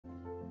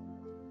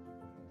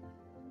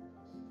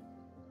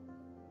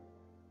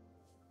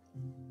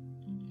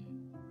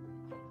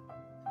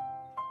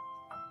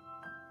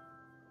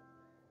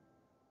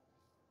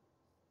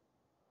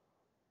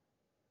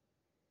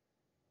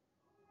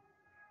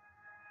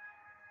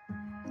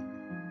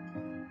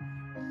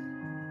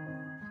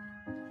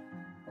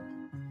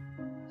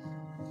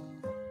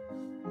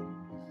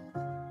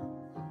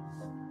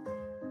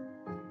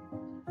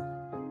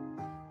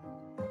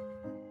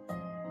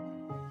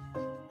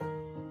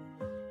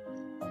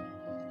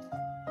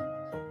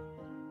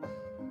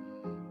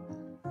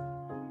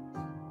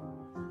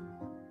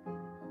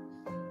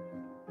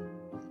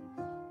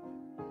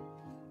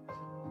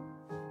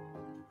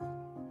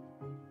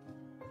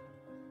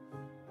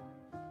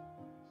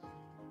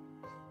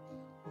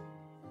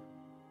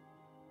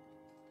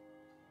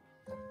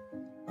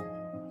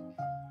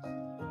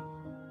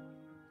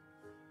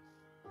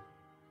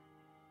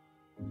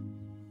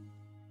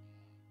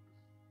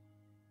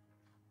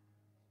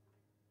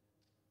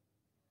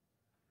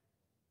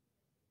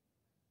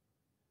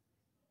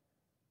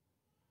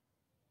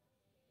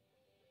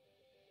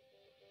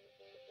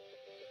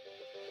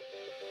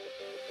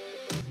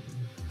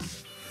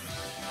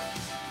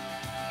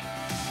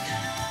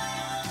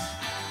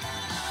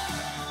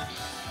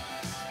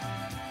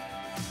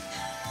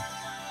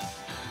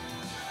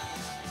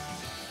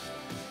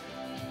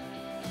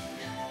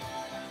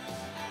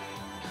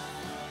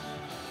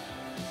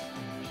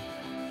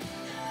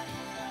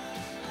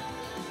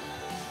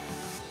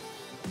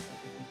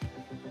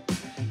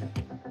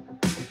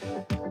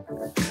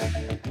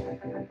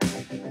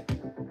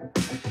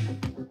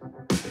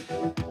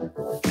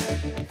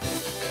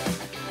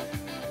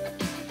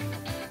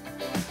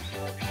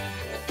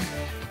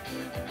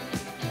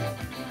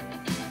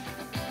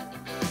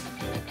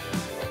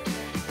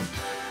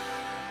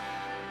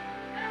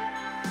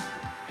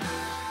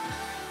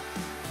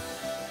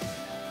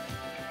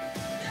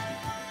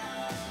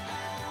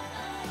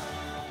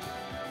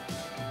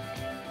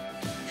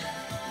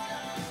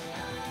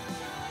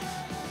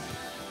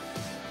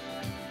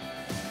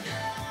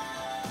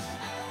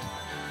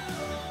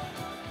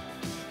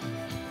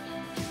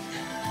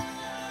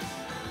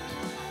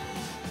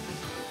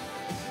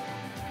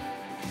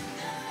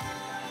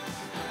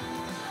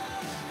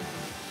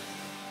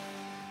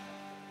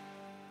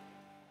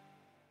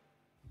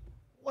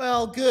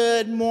Well,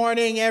 good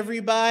morning,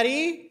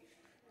 everybody.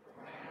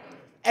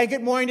 And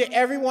good morning to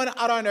everyone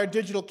out on our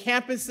digital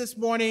campus this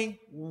morning.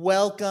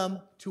 Welcome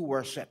to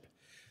worship.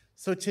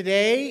 So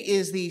today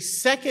is the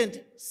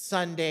second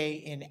Sunday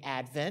in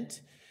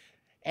Advent,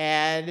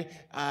 and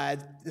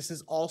this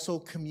is also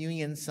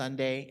Communion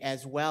Sunday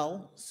as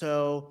well.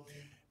 So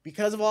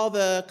because of all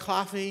the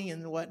coughing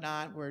and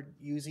whatnot, we're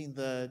using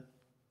the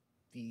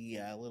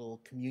little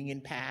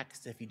communion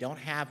packs. If you don't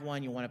have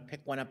one, you want to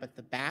pick one up at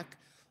the back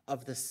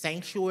of the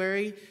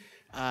sanctuary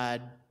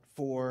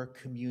for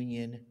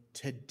communion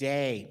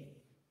today.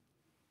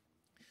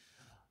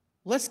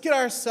 Let's get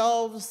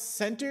ourselves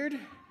centered.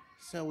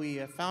 So we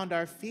have found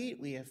our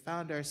feet, we have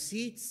found our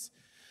seats.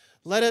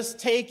 Let us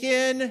take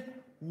in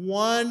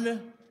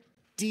one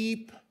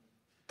deep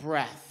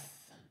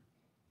breath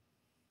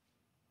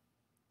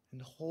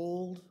and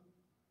hold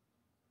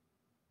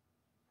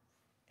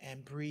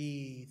and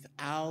breathe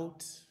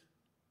out.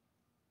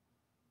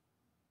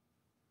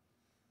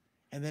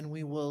 And then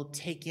we will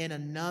take in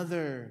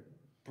another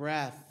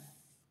breath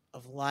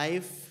of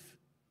life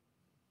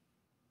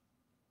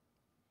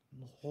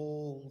and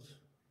hold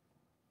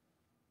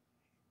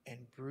and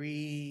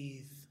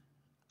breathe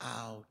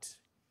out.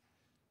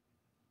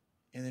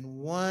 And then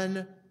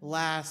one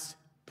last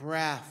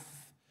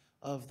breath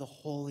of the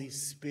Holy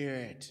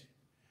Spirit,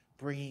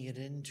 bringing it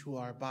into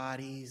our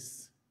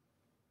bodies.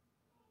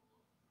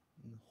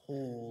 And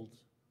hold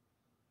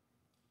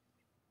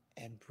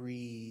and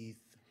breathe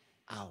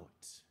out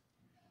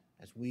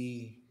as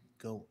we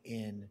go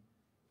in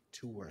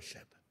to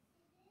worship.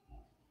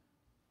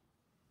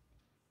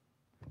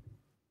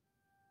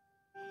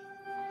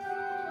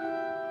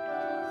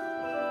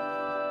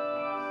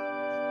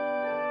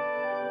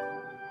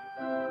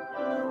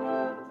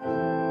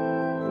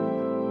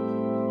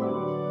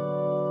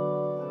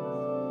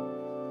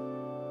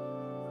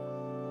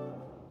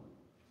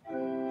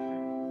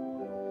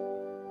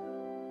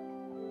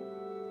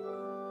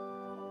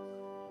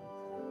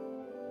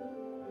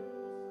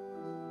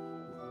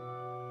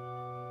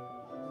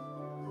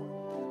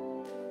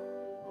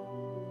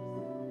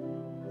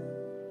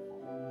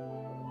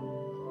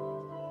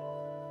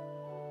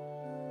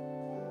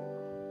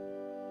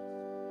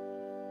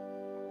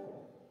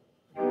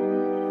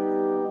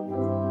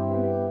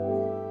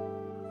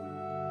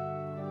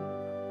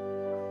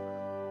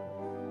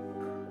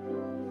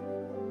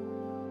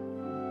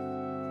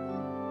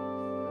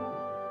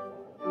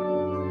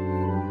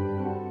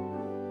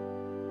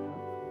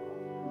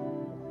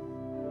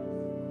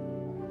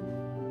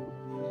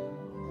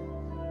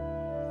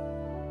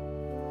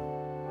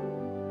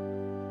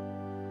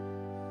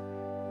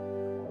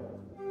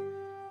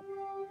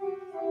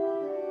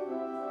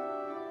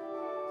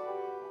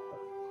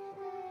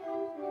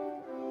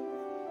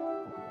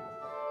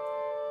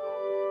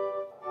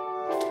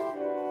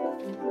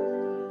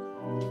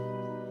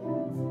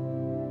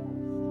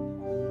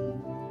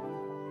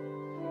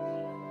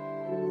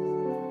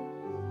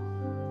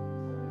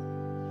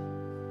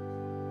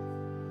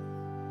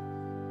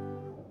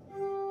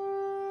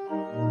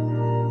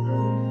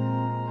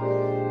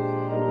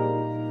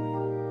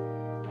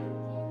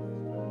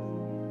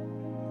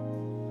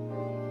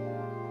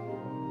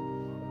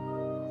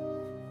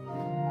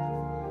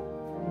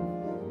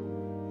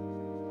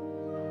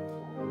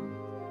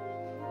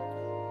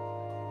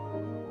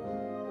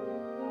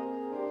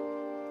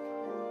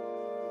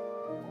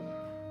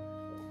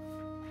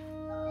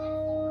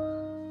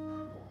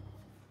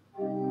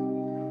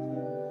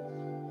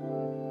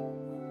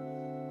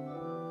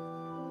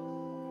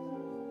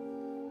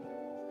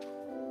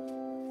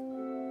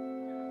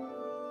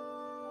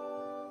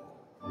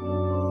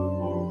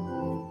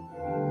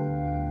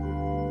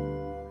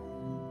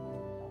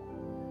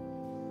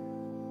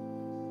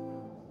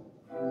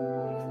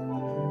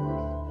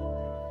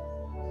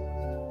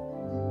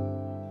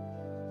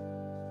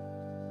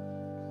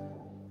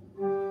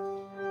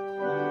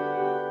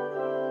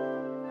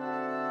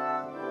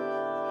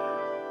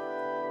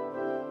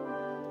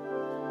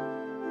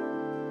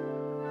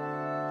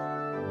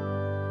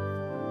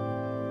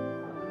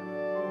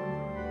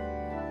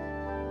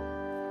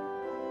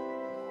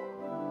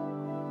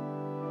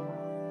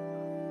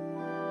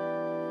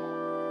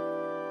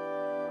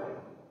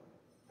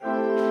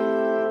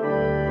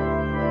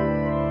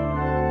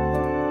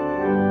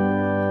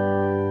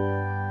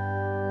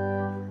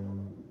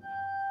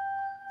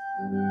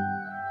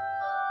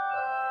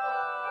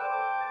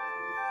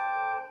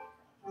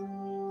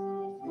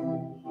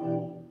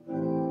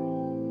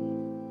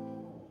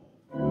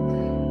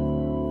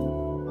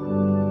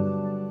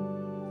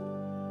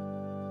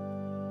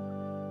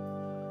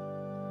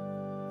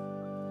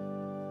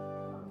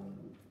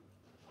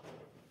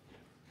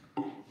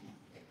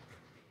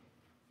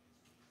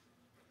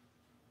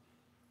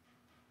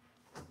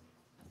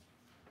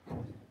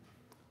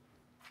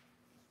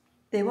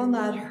 They will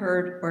not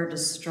hurt or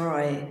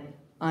destroy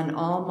on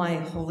all my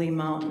holy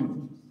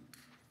mountain,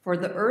 for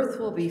the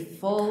earth will be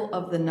full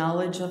of the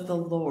knowledge of the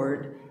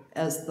Lord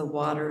as the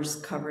waters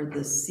cover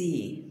the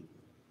sea.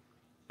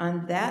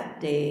 On that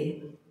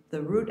day,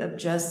 the root of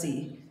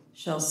Jesse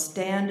shall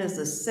stand as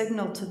a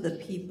signal to the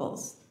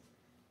peoples.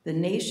 The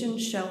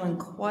nations shall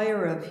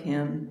inquire of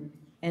him,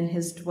 and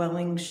his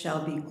dwelling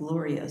shall be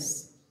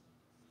glorious.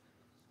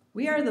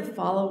 We are the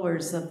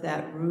followers of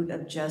that root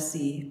of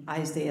Jesse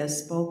Isaiah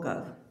spoke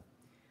of.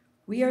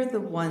 We are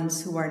the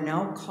ones who are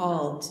now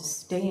called to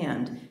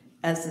stand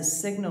as a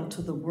signal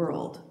to the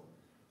world,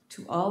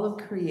 to all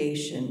of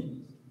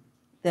creation,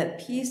 that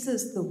peace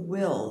is the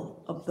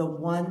will of the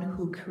one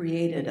who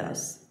created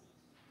us.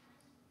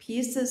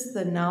 Peace is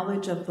the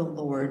knowledge of the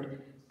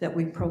Lord that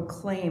we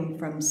proclaim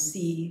from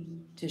sea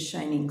to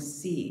shining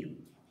sea.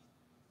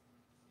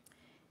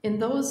 In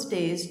those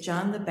days,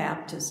 John the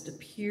Baptist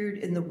appeared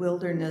in the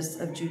wilderness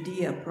of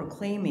Judea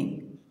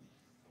proclaiming,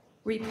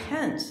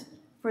 "Repent,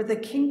 for the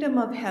kingdom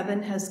of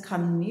heaven has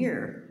come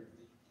near,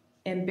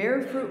 and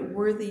bear fruit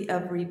worthy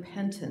of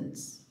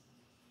repentance."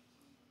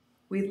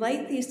 We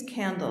light these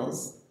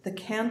candles, the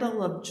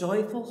candle of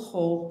joyful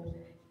hope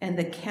and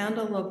the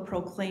candle of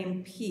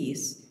proclaimed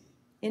peace,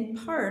 in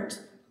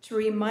part to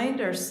remind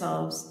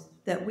ourselves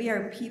that we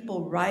are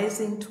people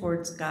rising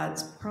towards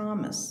God's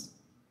promise.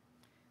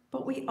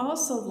 But we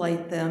also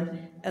light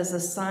them as a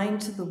sign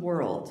to the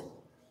world,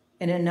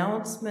 an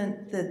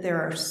announcement that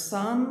there are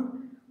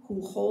some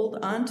who hold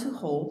on to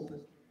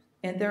hope,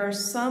 and there are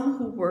some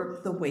who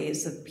work the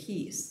ways of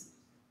peace.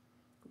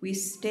 We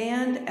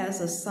stand as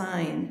a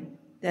sign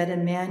that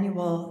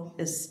Emmanuel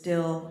is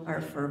still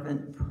our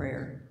fervent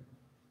prayer.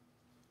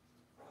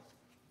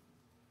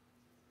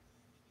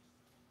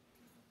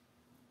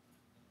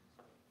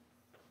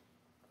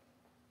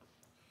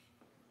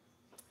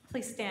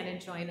 Please stand and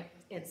join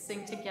and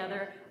sing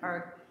together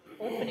our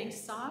opening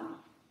song,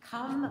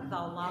 "Come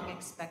Thou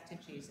Long-Expected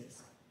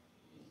Jesus."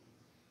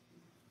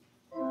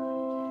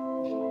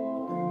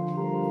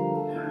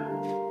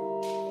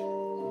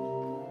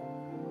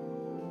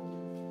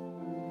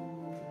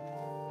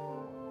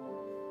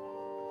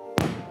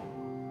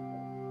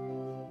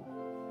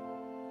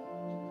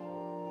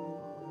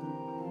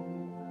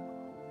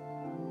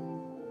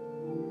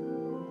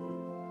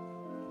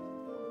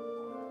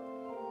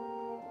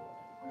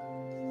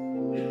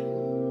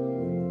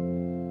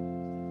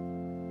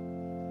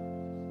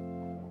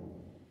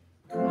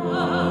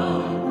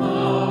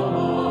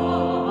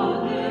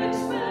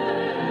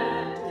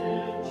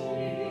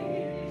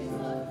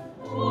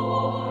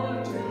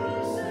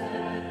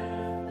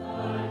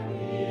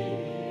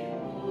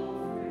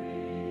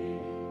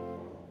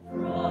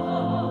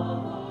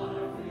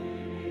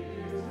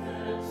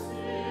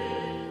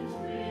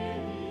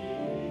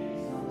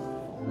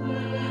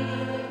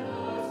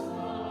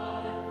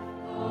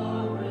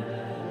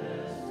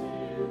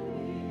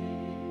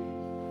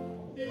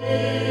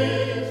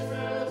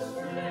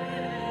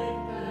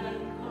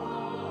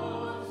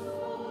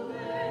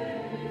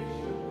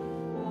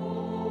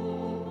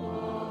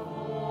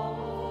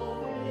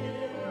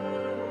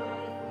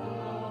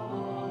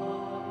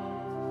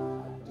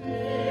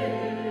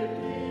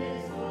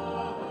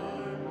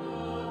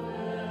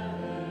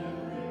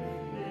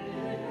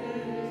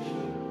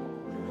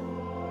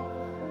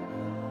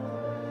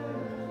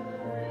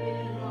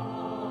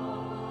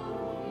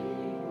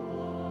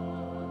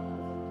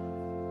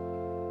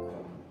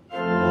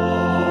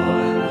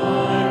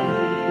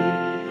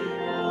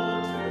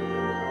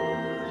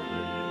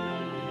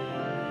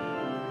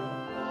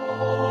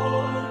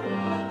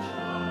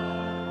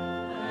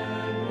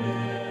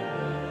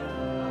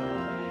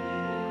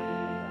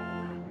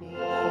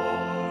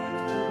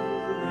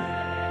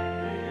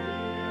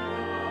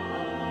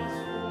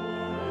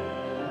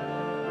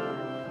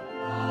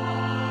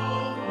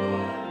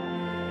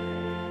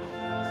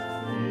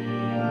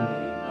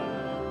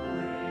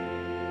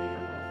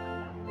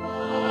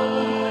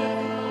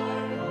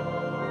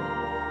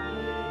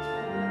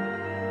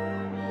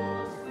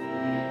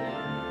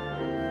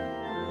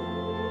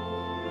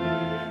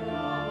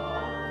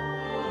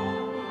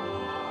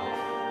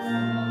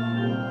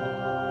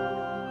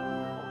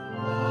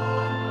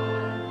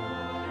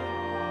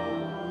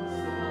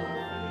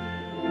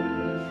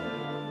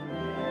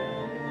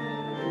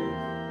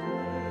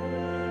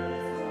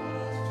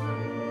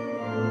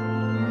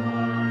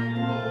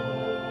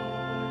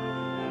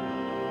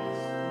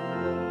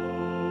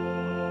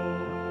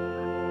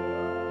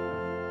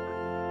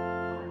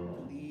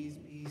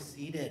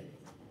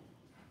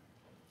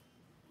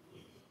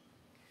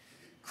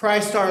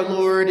 Christ our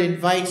Lord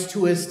invites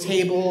to his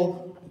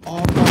table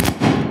all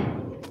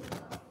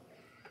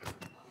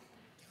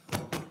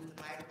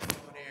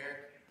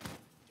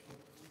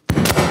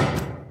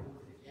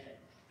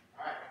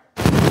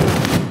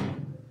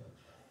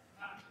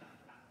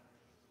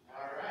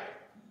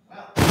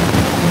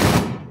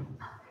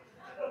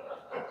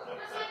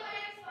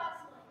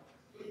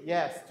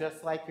Yes,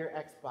 just like your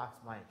Xbox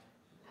mic.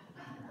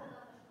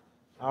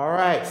 All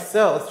right,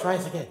 so let's try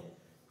this again.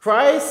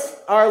 Christ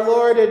our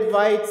Lord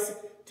invites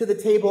to the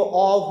table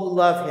all who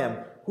love him,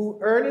 who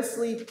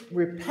earnestly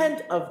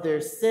repent of their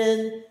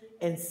sin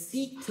and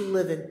seek to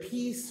live in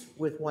peace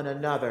with one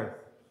another.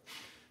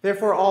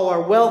 Therefore, all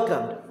are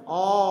welcomed.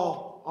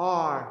 All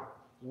are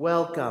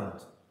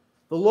welcomed.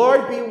 The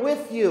Lord be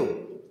with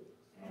you.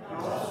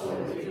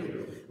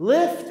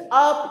 Lift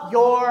up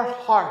your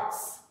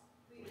hearts.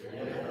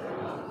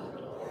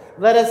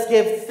 Let us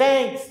give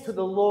thanks to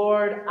the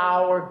Lord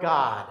our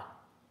God.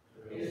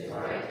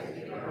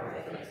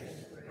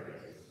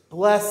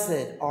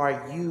 Blessed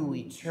are you,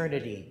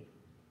 eternity,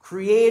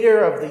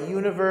 creator of the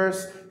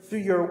universe. Through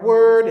your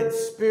word and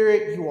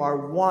spirit, you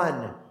are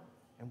one,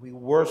 and we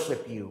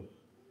worship you.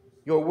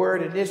 Your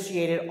word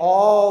initiated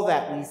all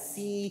that we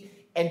see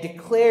and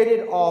declared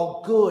it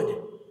all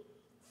good.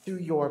 Through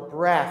your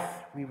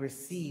breath, we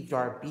received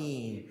our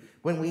being.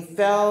 When we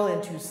fell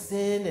into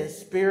sin and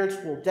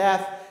spiritual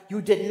death,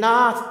 you did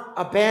not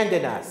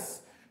abandon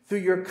us. Through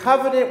your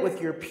covenant with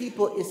your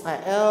people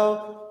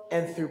Israel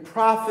and through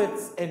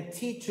prophets and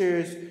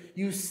teachers,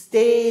 you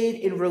stayed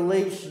in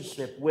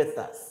relationship with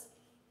us.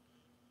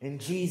 In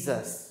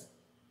Jesus,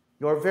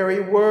 your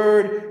very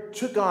word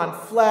took on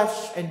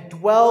flesh and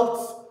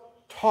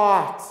dwelt,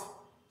 taught,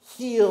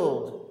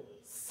 healed,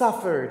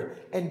 suffered,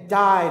 and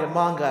died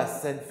among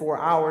us and for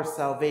our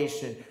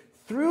salvation.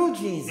 Through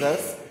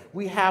Jesus,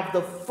 we have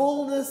the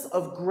fullness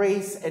of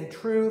grace and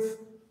truth.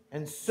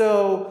 And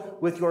so,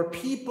 with your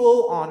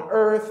people on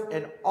earth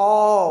and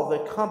all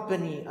the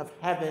company of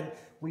heaven,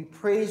 we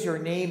praise your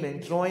name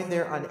and join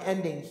their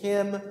unending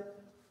hymn,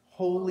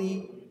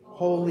 Holy,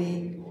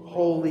 holy,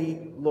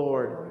 holy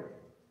Lord,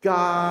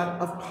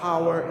 God of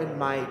power and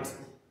might.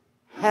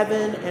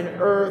 Heaven and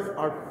earth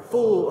are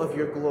full of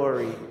your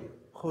glory.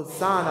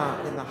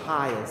 Hosanna in the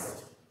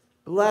highest.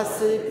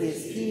 Blessed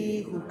is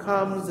he who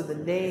comes in the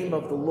name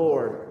of the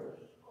Lord.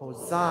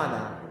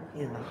 Hosanna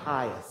in the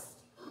highest.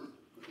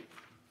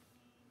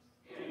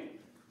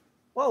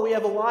 Well, we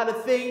have a lot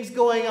of things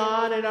going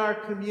on in our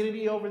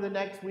community over the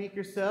next week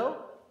or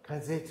so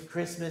because it's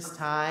Christmas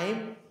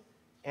time.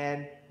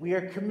 And we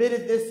are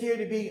committed this year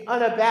to being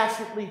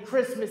unabashedly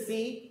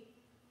Christmassy,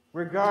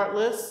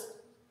 regardless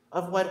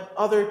of what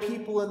other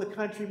people in the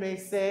country may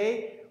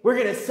say. We're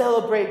going to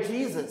celebrate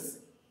Jesus.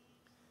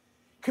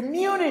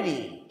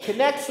 Community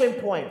connection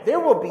point.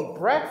 There will be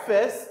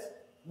breakfast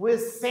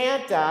with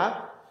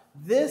Santa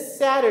this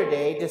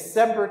Saturday,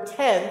 December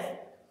 10th,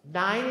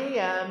 9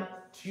 a.m.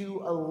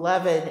 to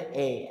 11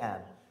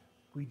 a.m.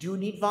 We do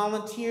need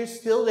volunteers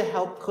still to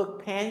help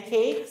cook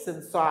pancakes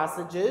and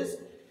sausages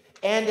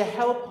and to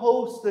help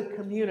host the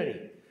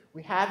community.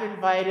 We have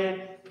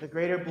invited the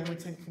greater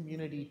Bloomington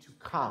community to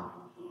come.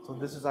 So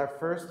this is our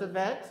first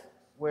event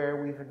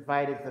where we've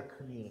invited the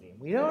community.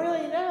 We don't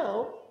really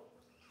know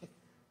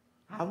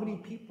how many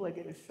people are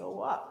going to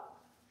show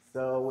up.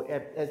 So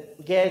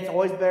again, it's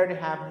always better to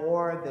have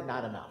more than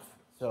not enough.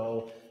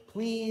 So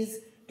please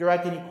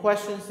direct any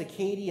questions to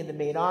Katie in the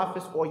main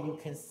office, or you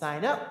can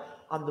sign up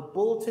on the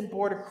bulletin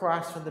board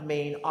across from the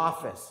main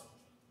office.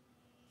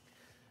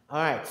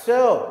 All right,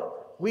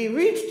 so we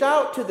reached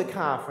out to the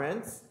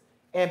conference,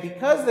 and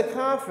because the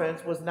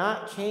conference was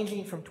not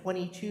changing from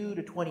 22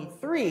 to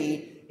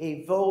 23,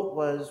 a vote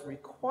was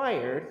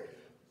required.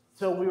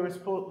 So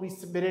we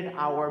submitted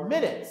our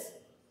minutes.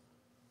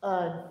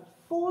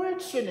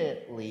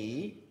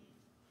 Unfortunately,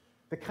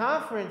 the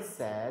conference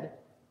said,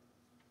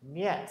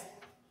 "Niet."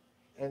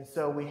 And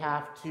so we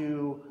have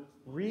to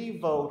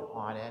re-vote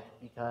on it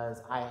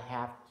because I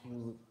have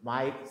to,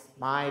 my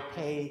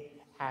pay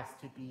has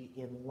to be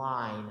in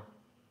line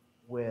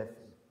with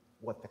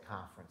what the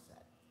conference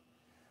said.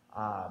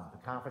 The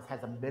conference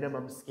has a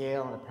minimum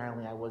scale, and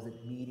apparently I wasn't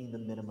meeting the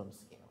minimum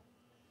scale.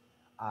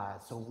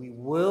 So we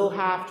will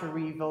have to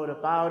re-vote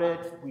about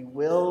it. We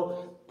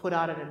will put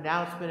out an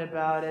announcement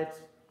about it.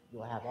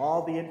 You'll have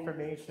all the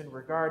information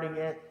regarding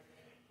it.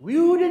 We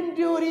didn't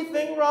do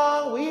anything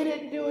wrong. We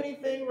didn't do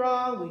anything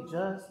wrong. We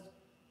just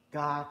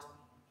got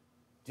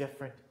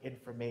different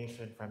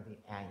information from the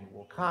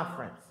annual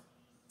conference.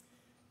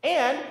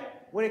 And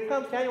when it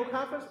comes to annual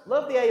conference,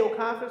 love the annual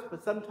conference,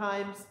 but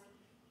sometimes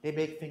they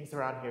make things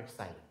around here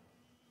exciting.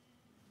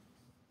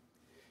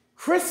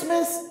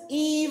 Christmas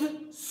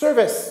Eve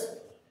service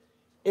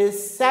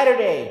is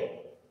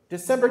Saturday,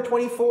 December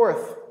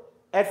 24th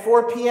at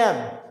 4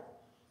 p.m.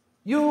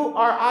 You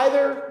are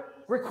either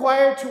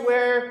required to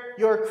wear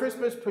your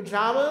Christmas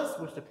pajamas,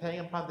 which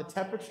depending upon the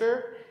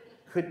temperature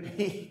could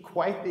be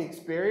quite the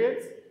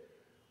experience,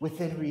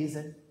 within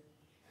reason,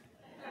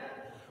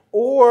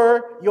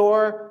 or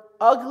your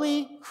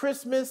ugly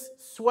Christmas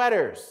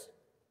sweaters,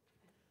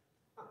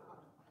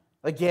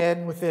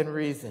 again within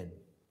reason.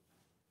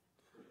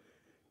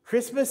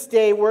 Christmas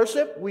Day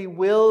worship, we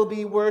will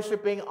be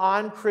worshiping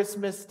on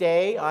Christmas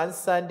Day, on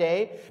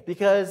Sunday,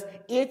 because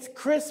it's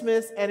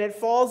Christmas and it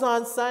falls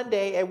on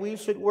Sunday and we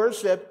should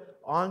worship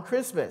on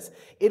Christmas.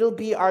 It'll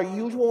be our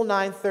usual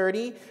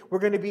 9:30. We're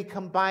going to be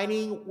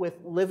combining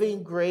with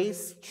Living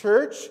Grace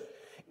Church,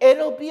 and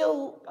it'll be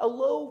a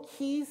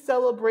low-key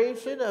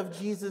celebration of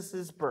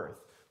Jesus' birth.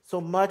 So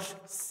much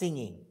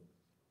singing.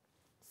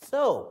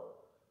 So,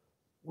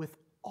 with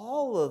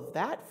all of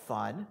that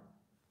fun,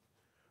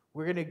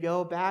 we're going to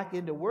go back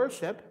into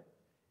worship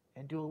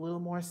and do a little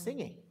more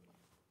singing.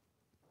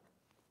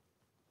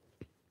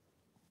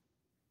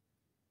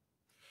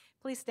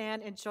 Please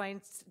stand and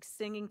join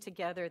singing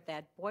together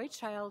That Boy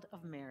Child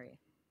of Mary.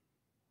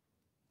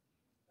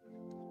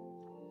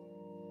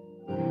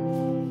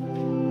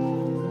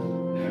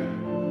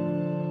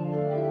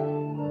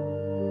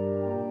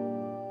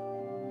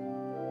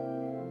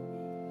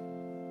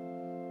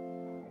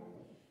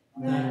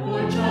 That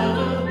boy child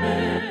of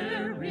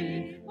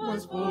Mary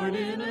was born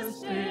in a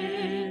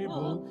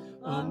stable,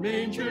 a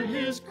manger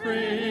his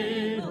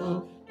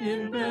cradle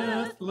in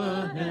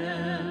Bethlehem.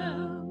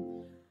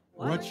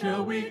 What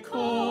shall we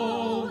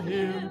call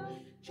him?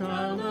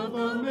 Child of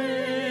a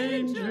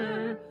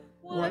manger.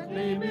 What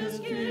name is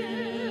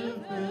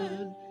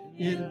given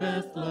in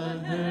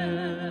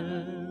Bethlehem?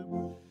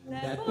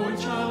 That boy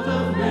child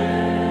of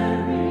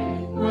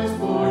Mary was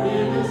born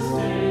in a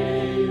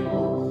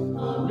stable,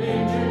 a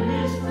manger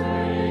his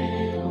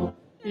cradle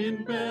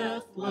in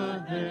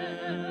Bethlehem.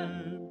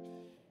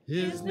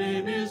 His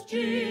name is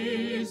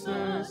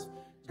Jesus,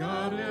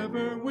 God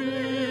ever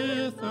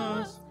with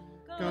us,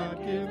 God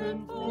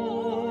given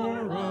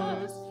for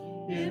us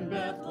in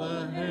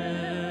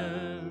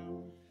Bethlehem.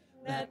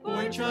 That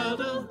boy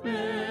child of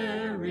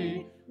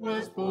Mary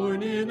was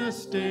born in a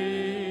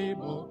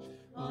stable,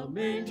 a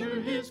manger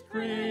his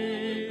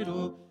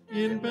cradle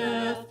in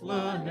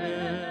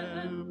Bethlehem.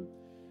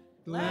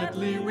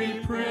 Gladly we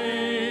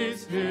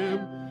praise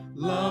him,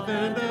 love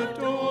and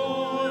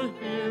adore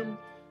him,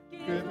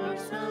 give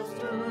ourselves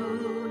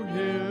to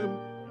him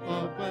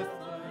of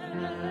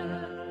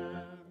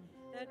Bethlehem.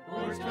 That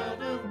boy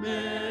child of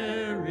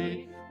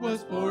Mary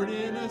was born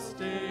in a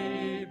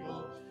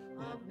stable,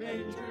 a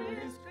manger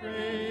his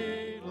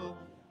cradle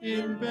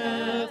in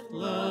Bethlehem.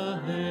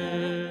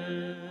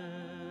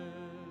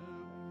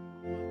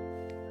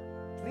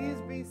 Please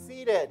be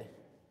seated.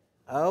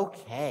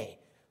 Okay,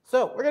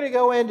 so we're going to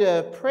go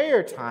into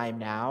prayer time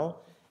now.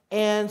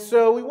 And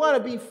so we want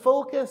to be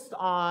focused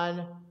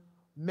on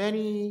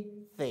many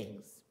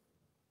things.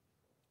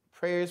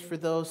 Prayers for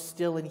those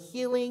still in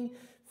healing,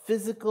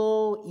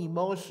 physical,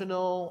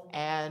 emotional,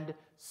 and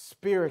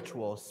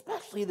spiritual,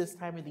 especially this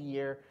time of the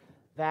year.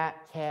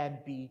 That can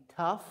be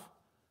tough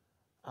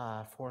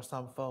for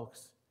some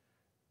folks.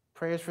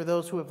 Prayers for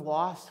those who have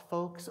lost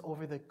folks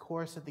over the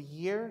course of the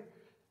year.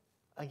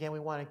 Again, we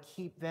want to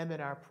keep them in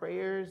our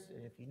prayers.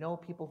 And if you know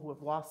people who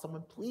have lost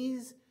someone,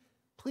 please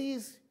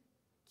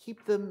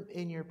keep them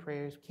in your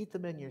prayers. Keep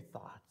them in your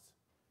thoughts.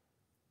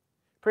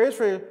 Prayers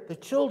for the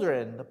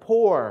children, the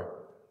poor,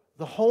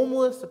 the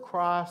homeless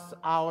across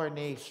our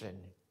nation.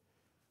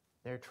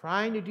 They're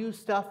trying to do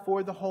stuff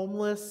for the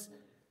homeless.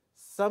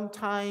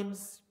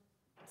 Sometimes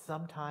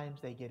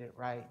they get it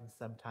right, and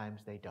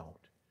sometimes they don't.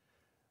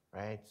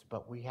 Right?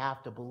 But we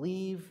have to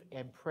believe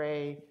and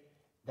pray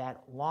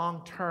that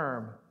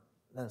long-term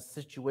the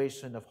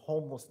situation of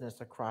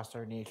homelessness across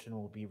our nation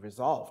will be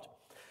resolved.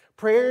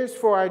 Prayers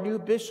for our new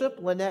bishop,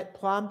 Lynette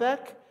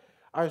Plombeck.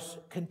 Our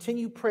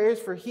continued prayers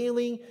for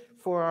healing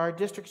for our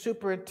district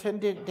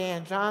superintendent,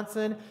 Dan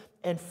Johnson,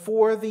 and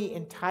for the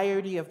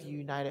entirety of the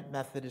United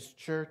Methodist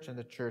Church and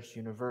the Church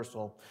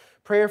Universal.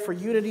 Prayer for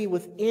unity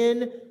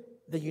within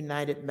the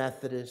United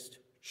Methodist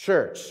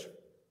Church.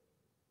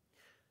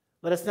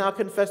 Let us now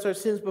confess our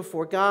sins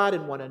before God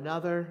and one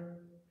another,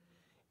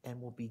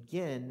 and we'll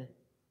begin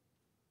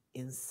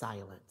in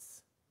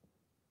silence.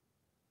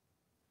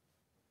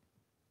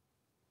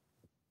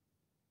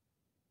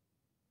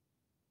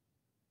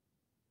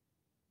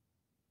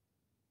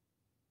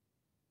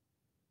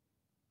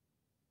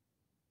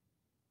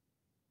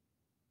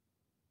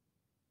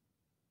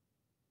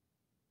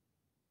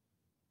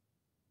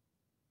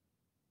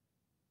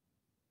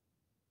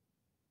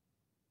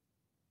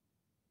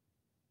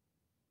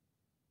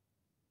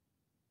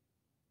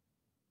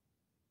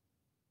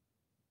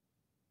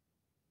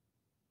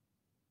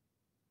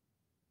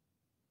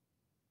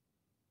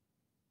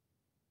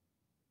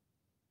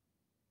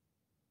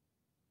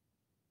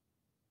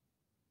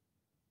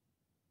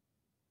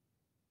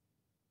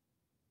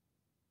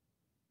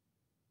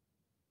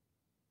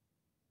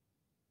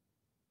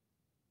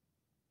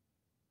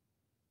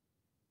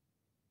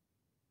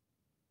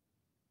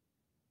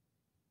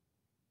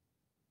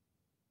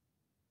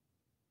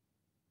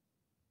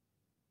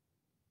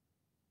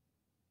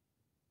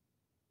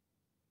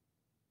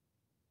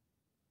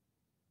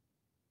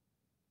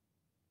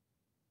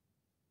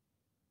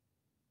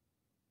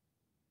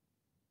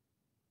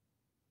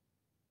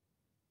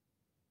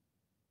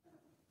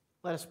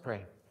 Let us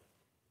pray.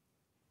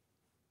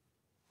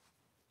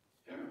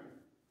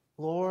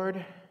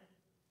 Lord,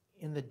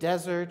 in the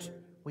desert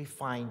we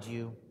find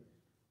you.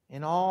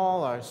 In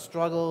all our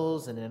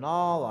struggles and in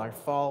all our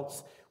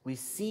faults, we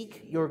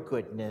seek your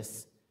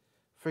goodness.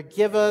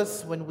 Forgive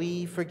us when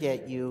we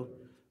forget you.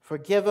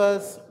 Forgive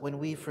us when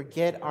we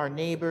forget our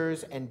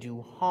neighbors and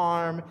do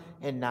harm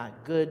and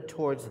not good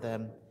towards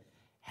them.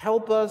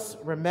 Help us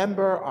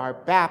remember our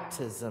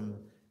baptism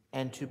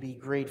and to be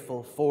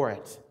grateful for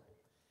it.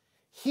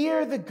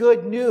 Hear the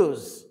good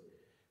news.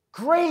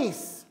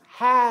 Grace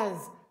has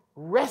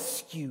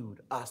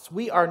rescued us.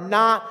 We are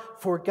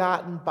not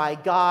forgotten by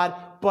God,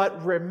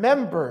 but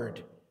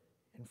remembered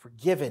and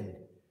forgiven.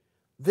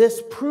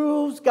 This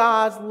proves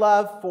God's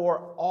love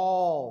for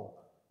all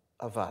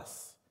of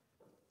us.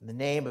 In the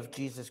name of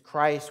Jesus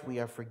Christ, we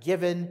are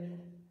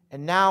forgiven.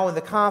 And now, in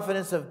the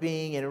confidence of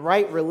being in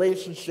right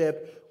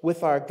relationship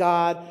with our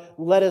God,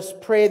 let us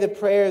pray the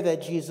prayer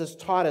that Jesus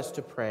taught us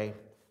to pray.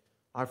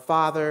 Our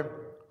Father,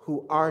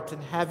 who art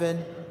in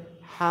heaven,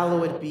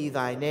 hallowed be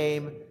thy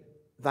name.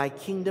 Thy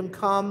kingdom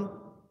come,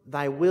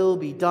 thy will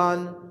be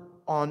done,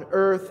 on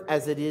earth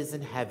as it is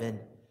in heaven.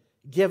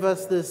 Give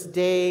us this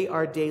day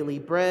our daily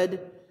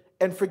bread,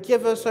 and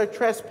forgive us our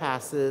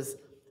trespasses,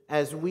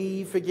 as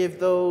we forgive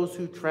those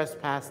who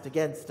trespass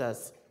against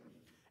us.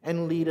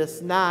 And lead us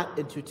not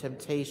into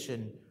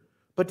temptation,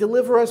 but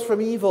deliver us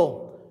from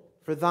evil.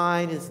 For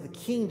thine is the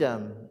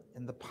kingdom,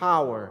 and the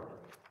power,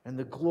 and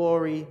the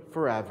glory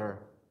forever.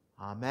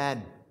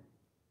 Amen.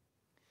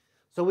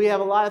 So we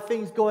have a lot of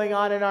things going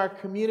on in our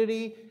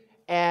community.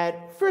 And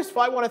first of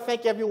all, I want to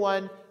thank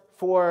everyone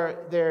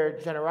for their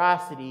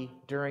generosity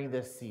during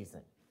this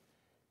season.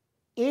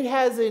 It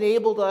has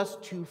enabled us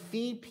to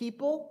feed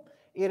people.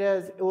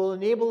 It will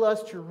enable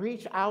us to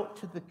reach out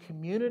to the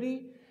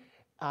community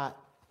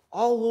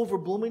all over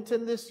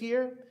Bloomington this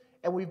year,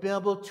 and we've been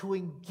able to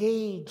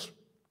engage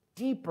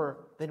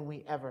deeper than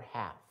we ever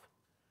have.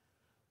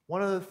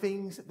 One of the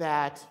things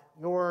that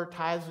your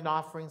tithes and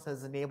offerings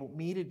has enabled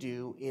me to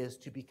do is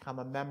to become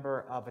a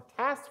member of a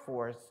task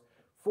force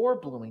for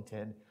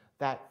Bloomington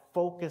that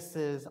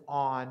focuses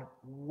on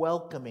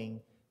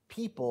welcoming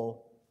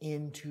people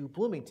into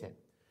Bloomington.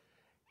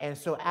 And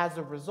so as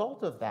a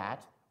result of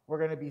that, we're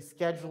going to be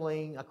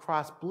scheduling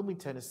across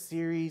Bloomington a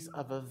series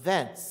of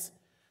events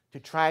to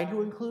try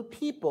to include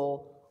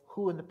people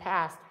who in the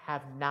past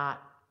have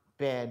not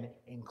been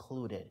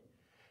included.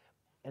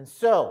 And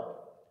so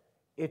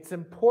it's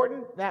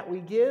important that we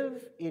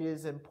give. It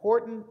is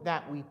important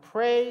that we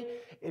pray.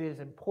 It is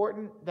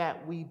important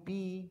that we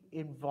be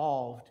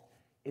involved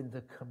in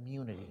the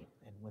community.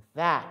 And with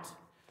that,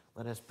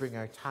 let us bring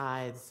our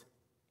tithes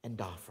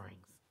and offerings.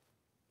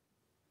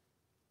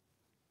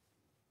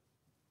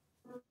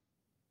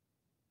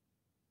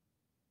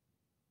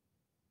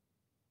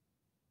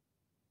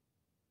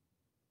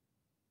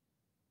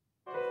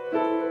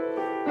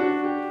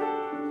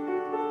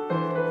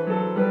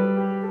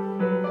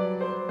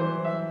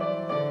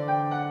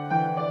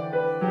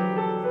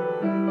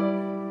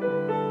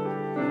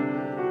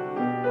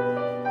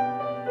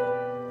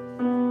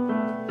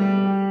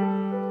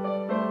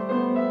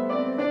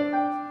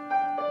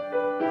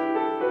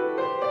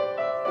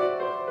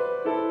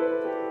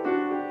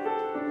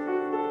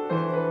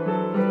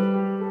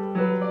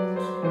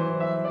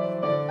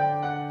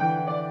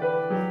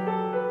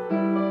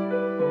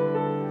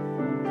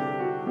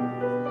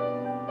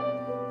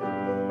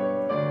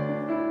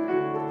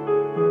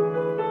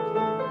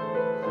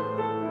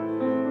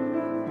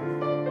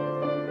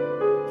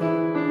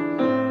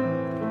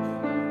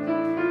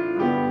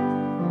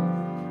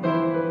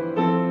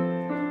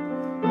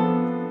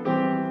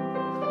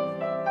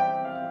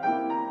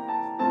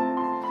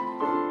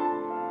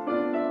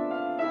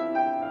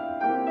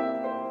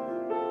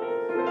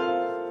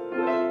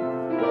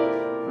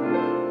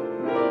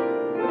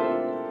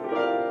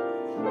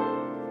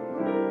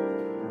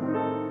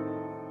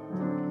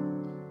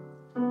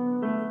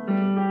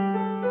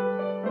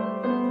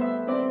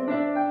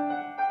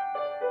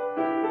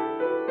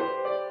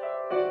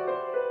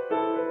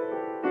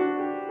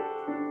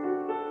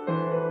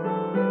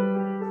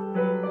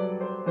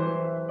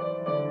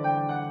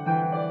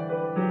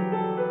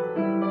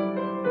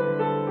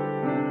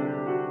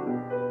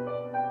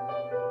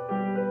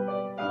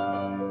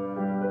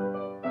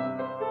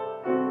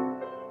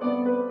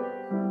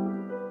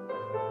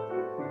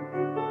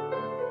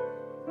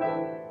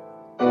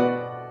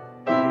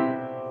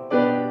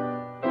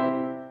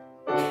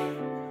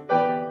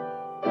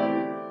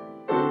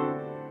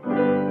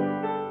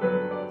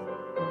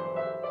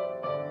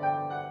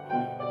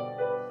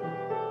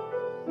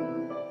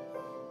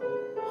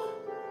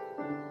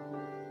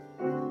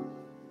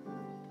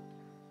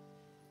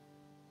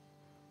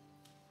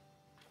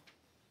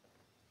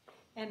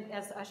 And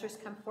as ushers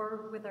come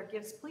forward with our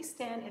gifts, please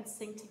stand and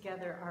sing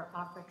together our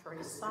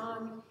offertory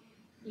song,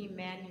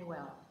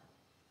 Emmanuel.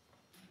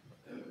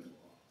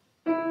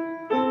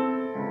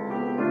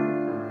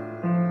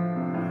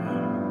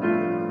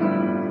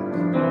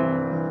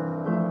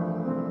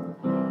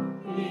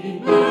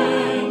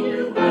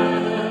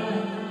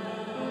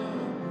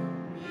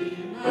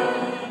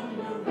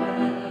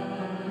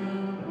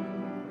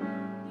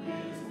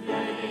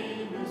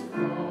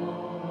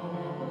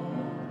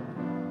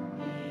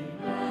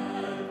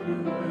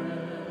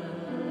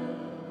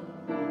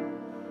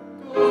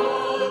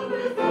 God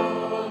with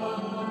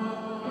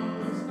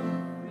us,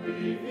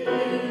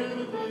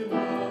 revealed in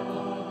us.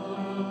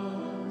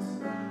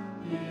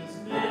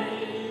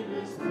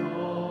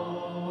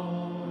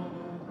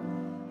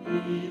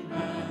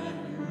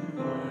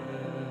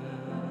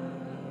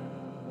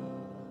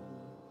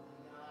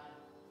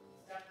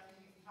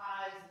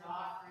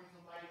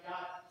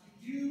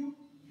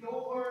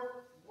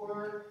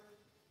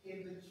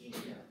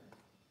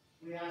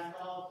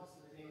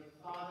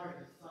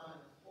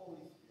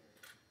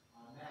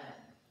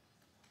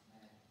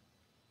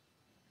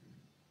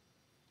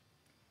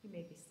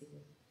 may be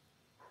seated.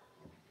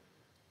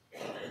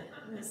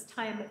 In this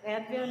time of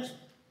Advent,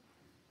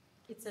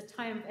 it's a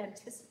time of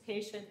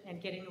anticipation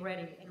and getting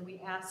ready, and we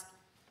ask,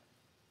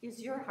 is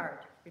your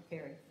heart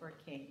prepared for a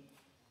king?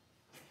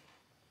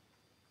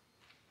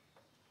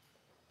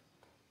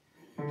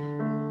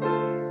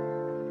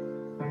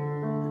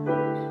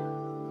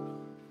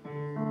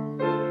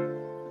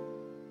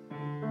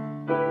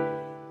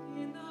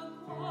 In the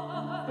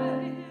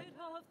quiet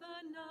of the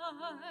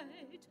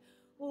night,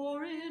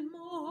 or in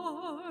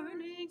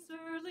morning's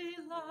early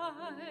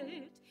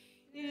light,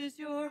 is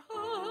your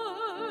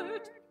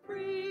heart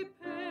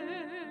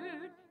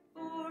prepared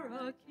for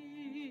a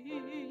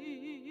king?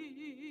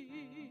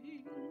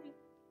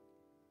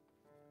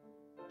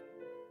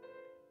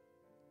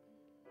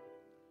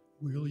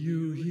 Will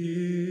you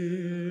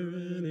hear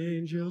an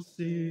angel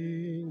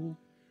sing?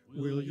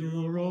 Will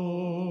your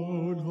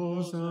own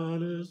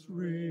hosannas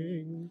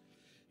ring?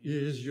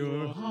 Is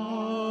your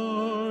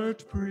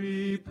heart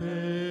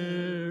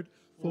prepared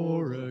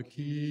for a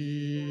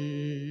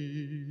king?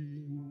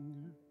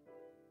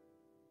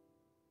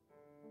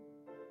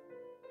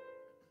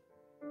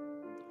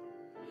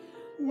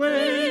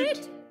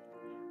 Wait,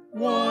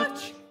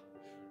 watch,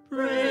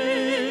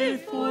 pray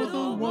for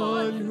the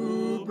one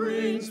who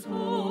brings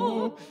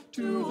hope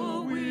to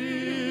the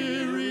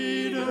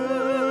wearied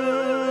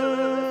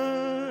earth.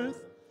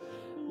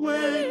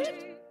 Wait,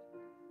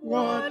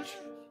 watch,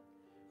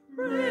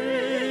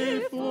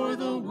 pray for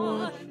the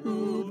one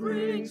who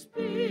brings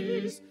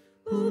peace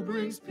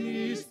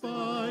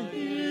by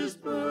his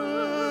birth.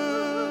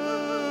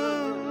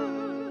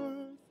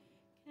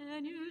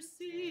 Can you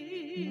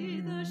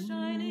see the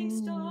shining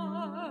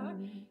star?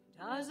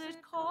 Does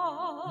it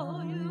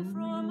call you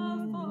from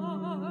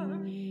afar?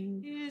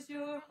 Is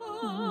your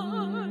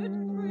heart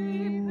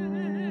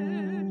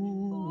prepared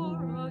for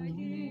a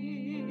king?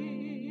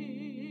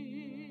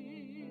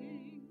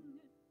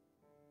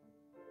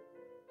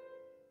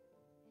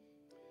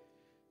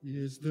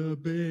 Is the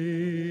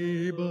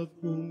babe of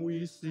whom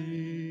we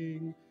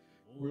sing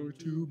were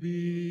to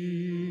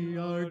be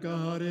our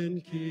God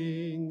and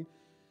King?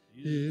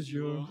 Is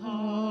your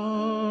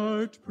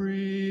heart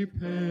prepared?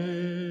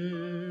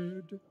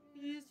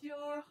 Is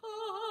your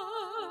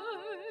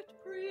heart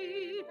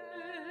prepared?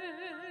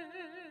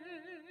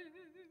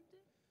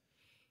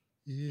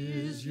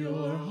 Is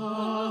your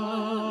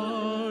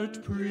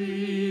heart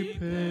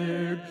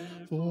prepared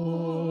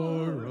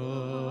for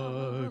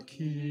a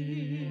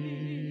king?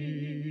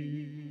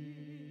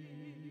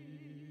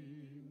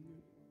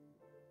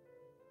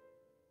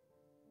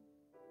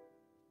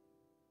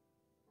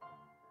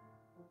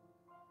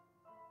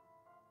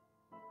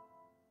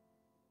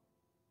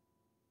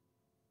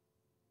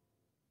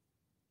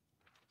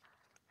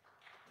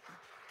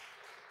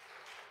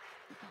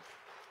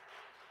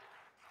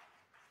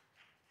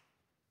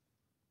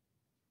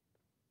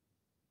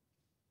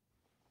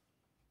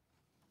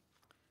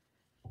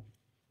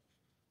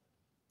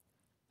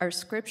 Our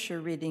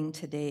scripture reading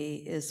today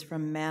is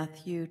from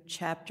Matthew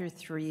chapter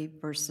 3,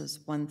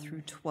 verses 1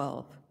 through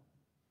 12.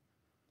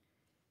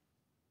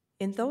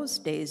 In those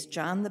days,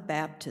 John the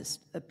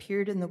Baptist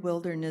appeared in the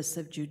wilderness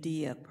of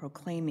Judea,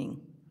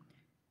 proclaiming,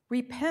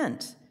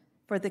 "Repent,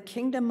 for the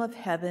kingdom of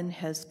heaven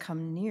has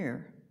come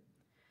near."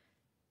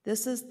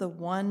 This is the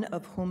one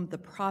of whom the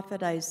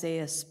prophet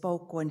Isaiah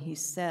spoke when he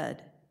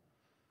said,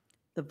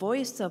 "The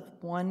voice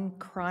of one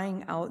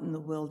crying out in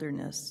the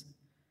wilderness,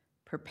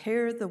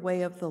 prepare the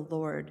way of the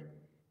Lord,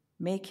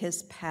 make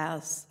his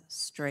paths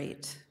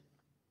straight."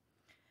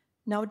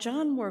 Now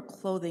John wore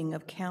clothing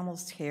of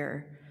camel's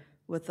hair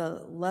with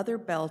a leather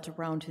belt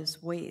around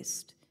his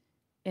waist,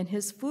 and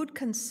his food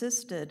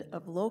consisted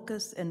of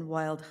locusts and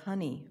wild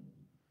honey.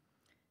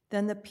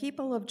 Then the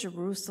people of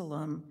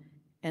Jerusalem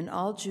and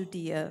all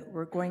Judea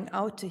were going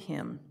out to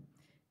him,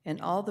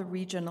 and all the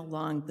region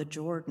along the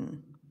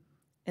Jordan,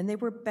 and they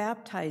were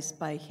baptized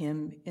by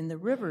him in the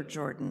river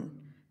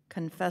Jordan,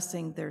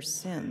 confessing their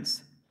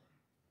sins.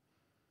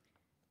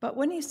 But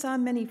when he saw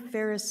many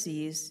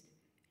Pharisees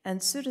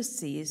and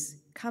Sadducees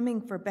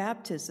coming for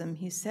baptism,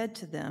 he said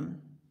to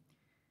them,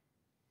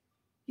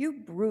 "You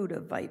brood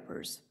of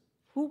vipers,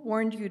 who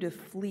warned you to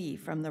flee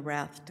from the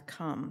wrath to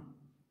come?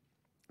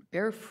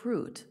 Bear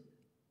fruit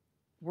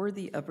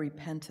worthy of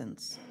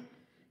repentance.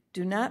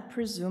 Do not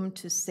presume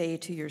to say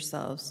to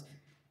yourselves,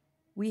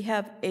 'We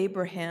have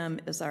Abraham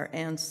as our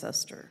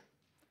ancestor.'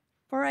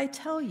 For I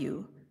tell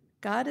you,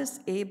 God is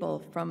able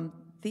from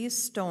these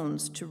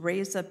stones to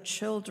raise up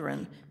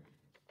children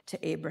to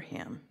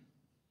Abraham.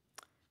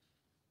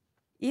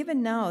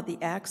 Even now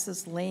the axe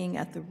is laying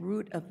at the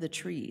root of the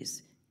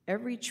trees.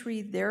 Every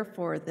tree,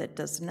 therefore, that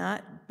does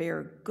not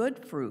bear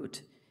good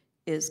fruit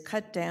is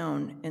cut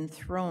down and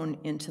thrown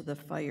into the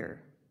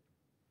fire.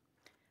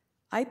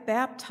 I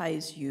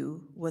baptize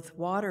you with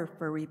water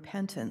for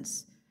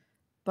repentance,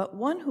 but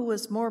one who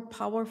is more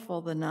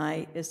powerful than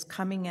I is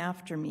coming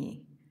after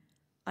me.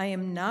 I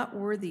am not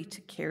worthy to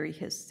carry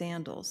his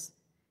sandals.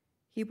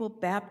 He will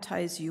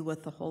baptize you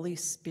with the Holy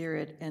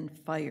Spirit and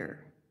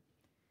fire.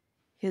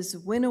 His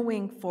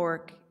winnowing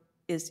fork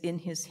is in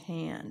his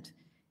hand,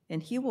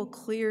 and he will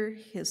clear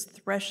his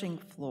threshing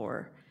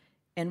floor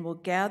and will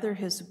gather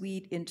his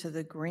wheat into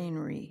the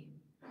granary,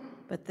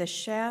 but the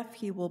chaff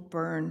he will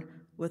burn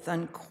with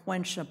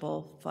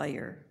unquenchable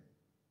fire.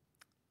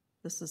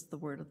 This is the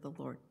word of the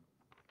Lord.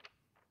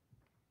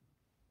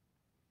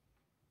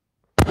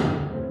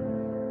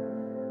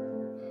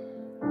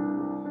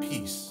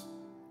 Peace.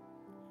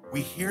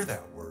 We hear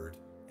that word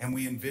and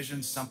we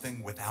envision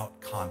something without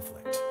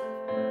conflict.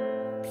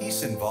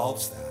 Peace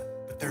involves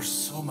that, but there's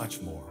so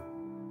much more.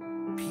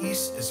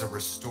 Peace is a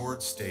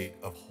restored state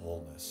of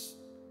wholeness.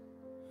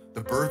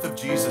 The birth of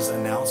Jesus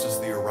announces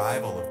the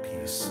arrival of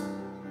peace,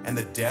 and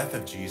the death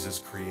of Jesus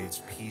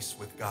creates peace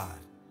with God.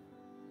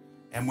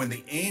 And when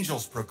the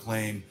angels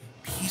proclaim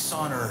peace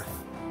on earth,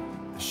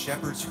 the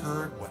shepherds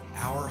heard what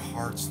our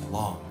hearts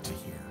long to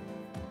hear,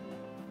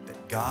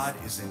 that God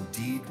is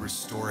indeed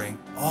restoring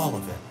all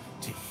of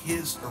it to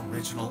his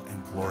original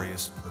and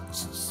glorious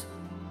purposes.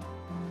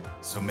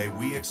 So may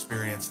we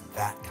experience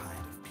that kind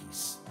of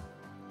peace.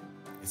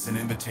 It's an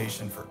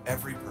invitation for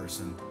every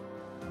person,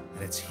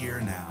 and it's here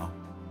now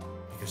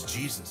because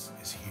Jesus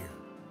is here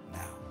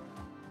now.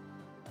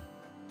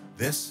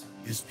 This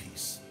is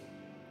peace.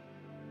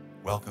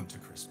 Welcome to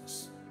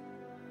Christmas.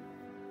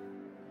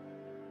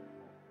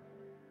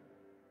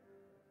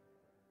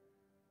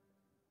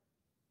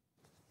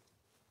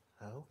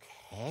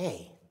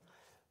 Okay.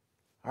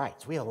 All right,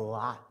 so we have a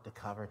lot to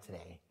cover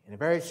today in a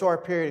very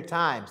short period of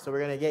time, so we're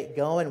going to get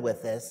going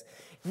with this.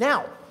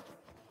 Now,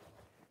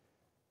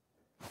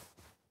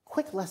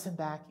 quick lesson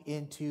back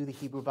into the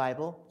Hebrew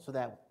Bible so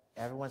that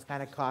everyone's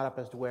kind of caught up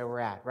as to where we're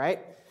at, right?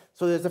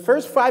 So there's the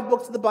first 5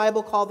 books of the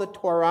Bible called the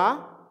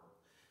Torah.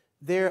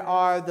 There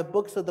are the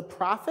books of the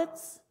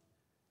prophets.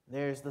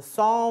 There's the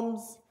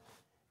Psalms.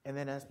 And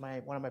then as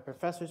one of my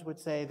professors would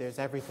say, there's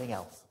everything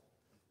else.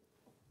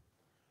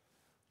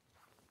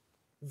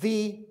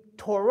 The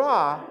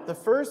Torah, the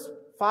first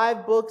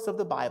 5 books of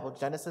the Bible,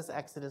 Genesis,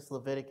 Exodus,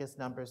 Leviticus,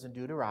 Numbers, and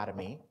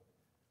Deuteronomy,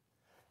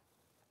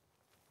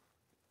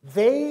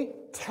 they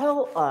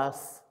tell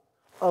us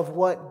of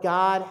what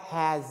God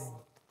has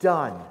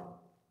done.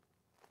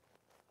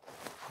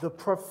 The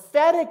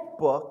prophetic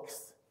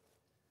books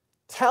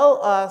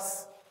tell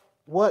us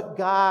what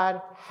God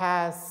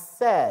has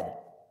said.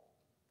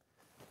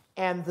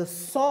 And the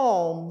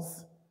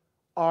Psalms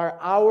are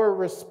our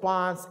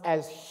response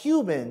as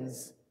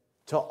humans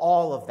to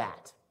all of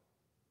that.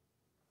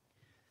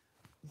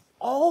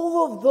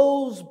 All of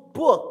those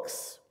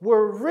books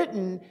were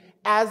written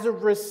as a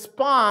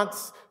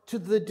response to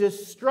the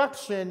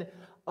destruction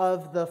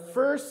of the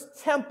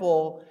first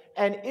temple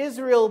and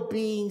Israel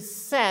being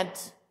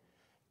sent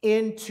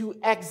into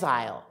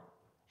exile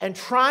and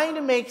trying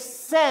to make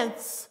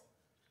sense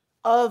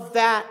of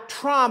that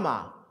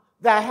trauma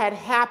that had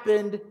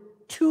happened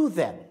to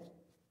them.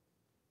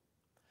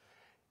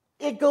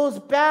 It goes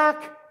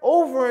back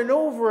over and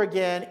over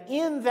again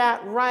in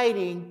that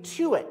writing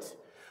to it.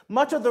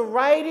 Much of the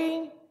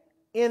writing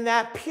in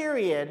that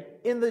period,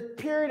 in the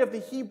period of the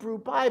Hebrew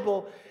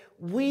Bible,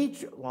 we,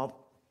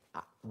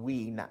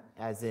 not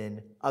as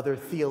in other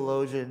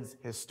theologians,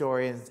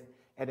 historians,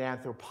 and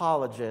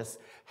anthropologists,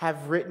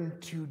 have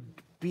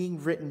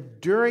being written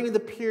during the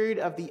period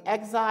of the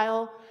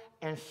exile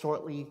and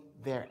shortly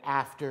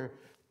thereafter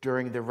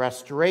during the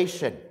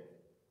restoration.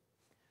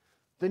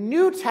 The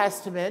New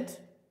Testament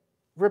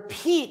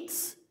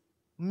repeats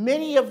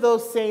many of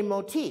those same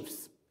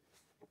motifs.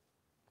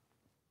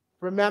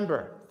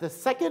 Remember, the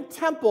Second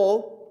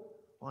Temple,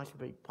 most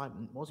of you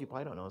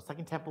probably don't know, the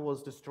Second Temple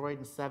was destroyed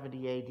in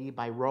 70 AD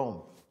by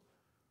Rome.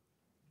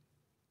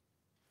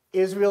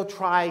 Israel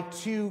tried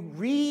to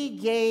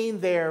regain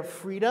their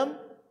freedom.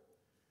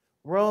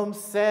 Rome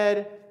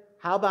said,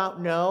 how about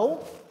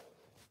no?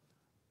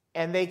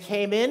 And they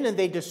came in and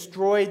they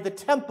destroyed the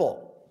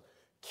temple,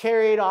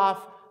 carried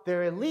off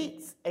their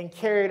elites and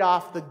carried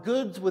off the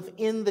goods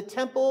within the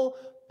temple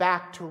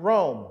back to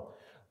Rome.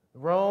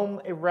 Rome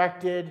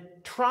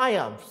erected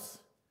triumphs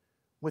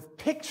with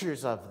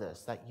pictures of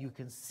this that you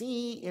can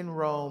see in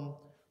Rome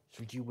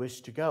should you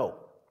wish to go.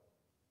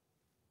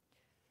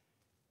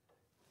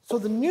 So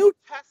the New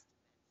Testament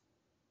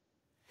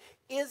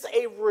is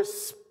a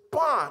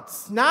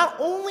response not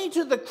only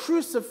to the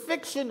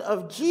crucifixion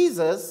of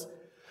Jesus,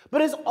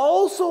 but is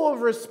also a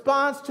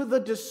response to the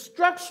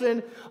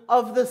destruction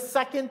of the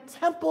Second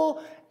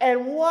Temple.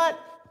 And what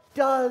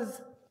does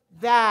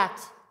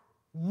that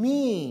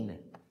mean?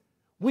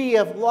 We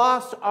have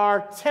lost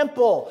our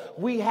temple.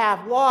 We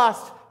have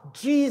lost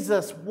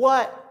Jesus.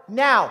 What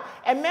now?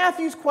 And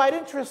Matthew's quite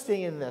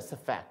interesting in this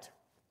effect.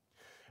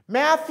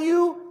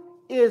 Matthew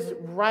is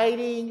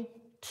writing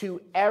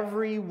to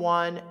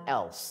everyone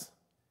else.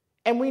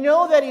 And we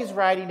know that he's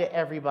writing to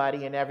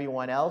everybody and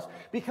everyone else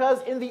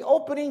because in the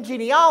opening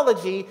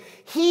genealogy,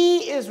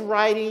 he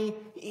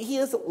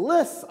has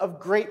lists of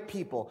great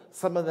people.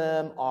 Some of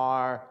them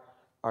are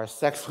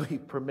sexually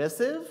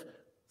permissive.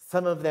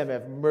 Some of them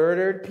have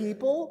murdered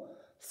people.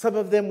 Some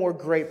of them were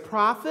great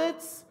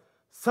prophets.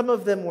 Some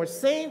of them were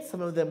saints.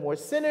 Some of them were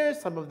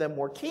sinners. Some of them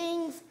were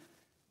kings.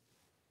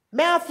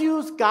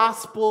 Matthew's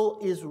gospel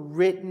is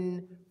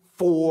written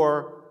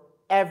for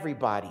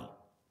everybody,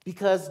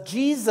 because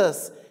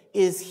Jesus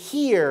is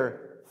here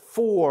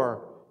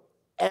for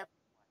everyone,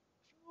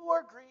 Jew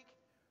or Greek,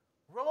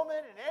 Roman,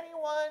 and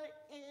anyone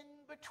in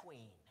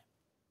between.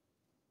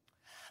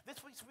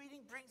 This week's reading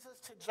brings us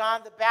to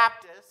John the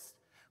Baptist,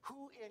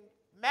 who in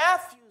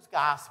Matthew's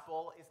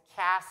gospel is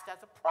cast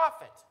as a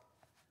prophet.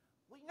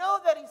 We know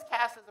that he's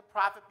cast as a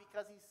prophet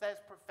because he says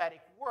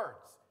prophetic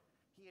words.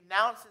 He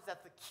announces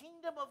that the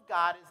kingdom of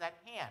God is at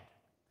hand.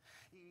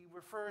 He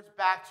refers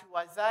back to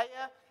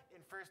Isaiah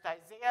in 1st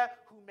Isaiah,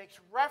 who makes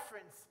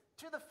reference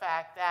to the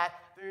fact that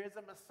there is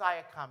a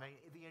Messiah coming,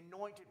 the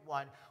anointed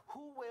one,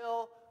 who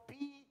will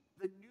be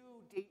the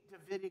new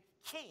Davidic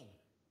king.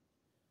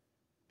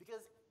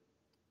 Because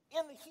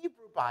in the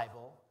Hebrew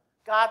Bible,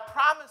 God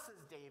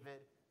promises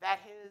David that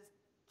his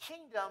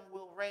kingdom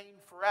will reign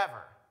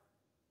forever,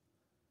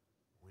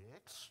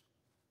 which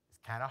is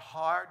kind of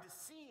hard to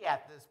see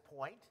at this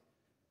point,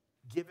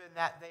 given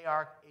that they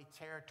are a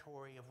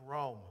territory of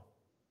Rome.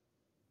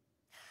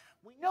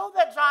 We know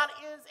that John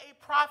is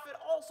a prophet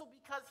also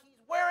because he's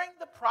wearing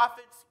the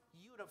prophet's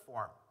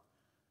uniform.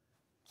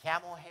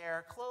 Camel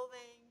hair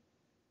clothing,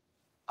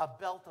 a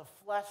belt of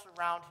flesh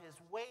around his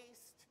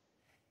waist.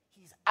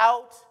 He's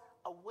out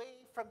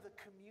away from the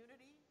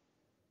community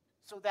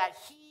so that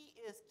he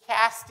is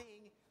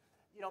casting,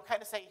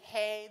 kind of saying,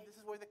 hey, this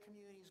is where the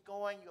community is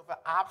going. You have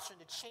an option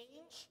to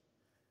change.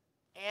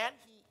 And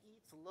he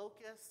eats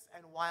locusts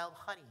and wild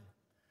honey.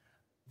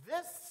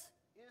 This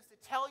is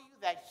to tell you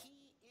that he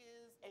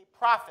is a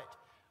prophet.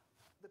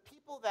 The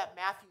people that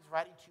Matthew's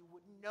writing to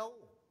would know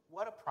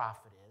what a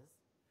prophet is.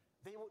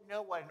 They would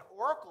know what an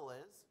oracle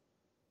is,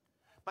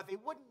 but they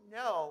wouldn't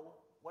know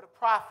what a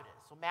prophet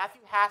is. So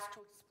Matthew has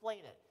to explain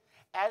it.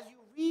 As you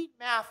read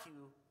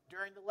Matthew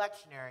during the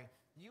lectionary,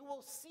 you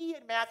will see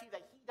in Matthew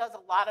that he does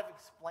a lot of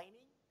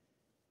explaining.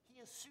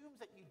 He assumes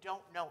that you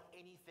don't know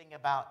anything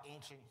about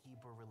ancient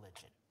Hebrew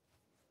religion.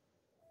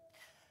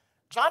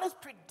 John is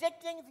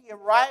predicting the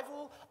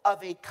arrival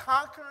of a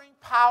conquering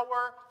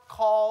power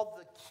called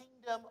the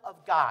kingdom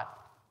of God.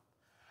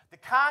 The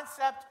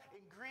concept in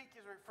Greek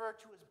is referred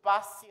to as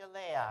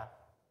basileia.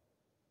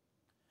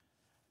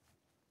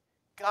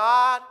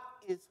 God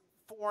is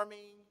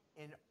forming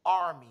an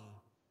army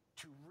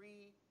to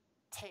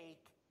retake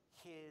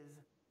his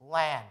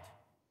land.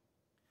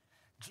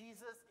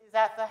 Jesus is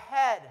at the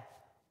head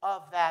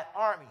of that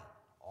army.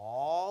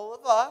 All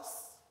of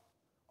us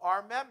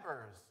are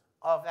members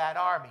of that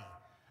army.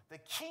 The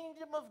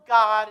kingdom of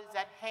God is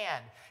at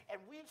hand, and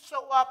we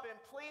show up in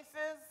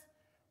places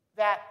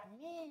that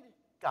need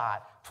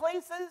God.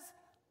 Places,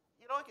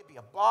 it could be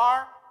a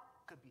bar,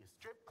 could be a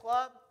strip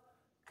club,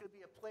 could be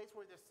a place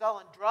where they're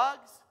selling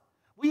drugs.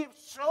 We have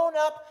shown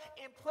up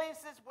in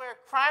places where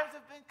crimes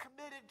have been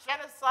committed,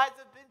 genocides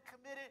have been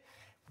committed.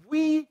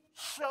 We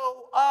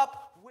show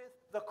up with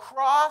the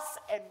cross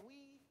and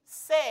we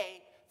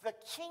say, the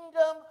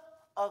kingdom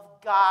of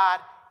God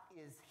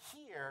is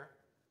here.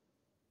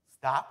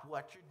 Stop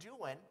what you're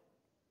doing.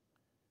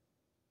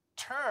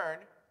 Turn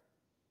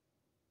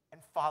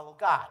and follow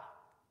God.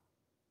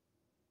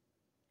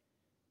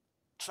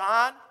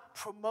 John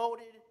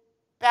promoted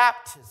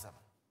baptism.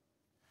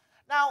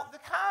 Now, the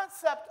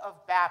concept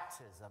of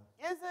baptism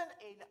isn't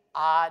an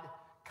odd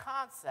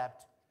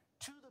concept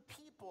to the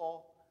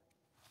people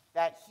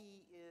that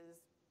he is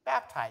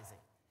baptizing.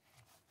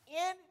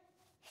 In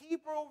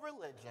Hebrew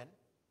religion,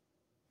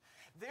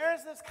 there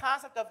is this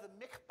concept of the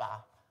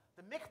mikvah.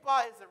 The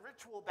mikvah is a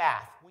ritual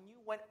bath. When you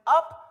went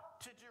up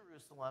to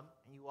Jerusalem,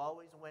 and you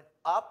always went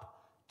up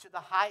to the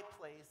high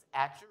place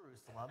at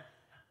Jerusalem,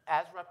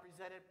 as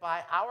represented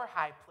by our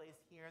high place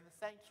here in the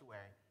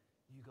sanctuary.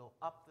 You go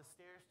up the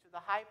stairs to the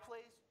high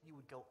place. You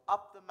would go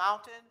up the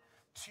mountain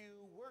to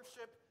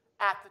worship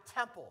at the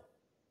temple.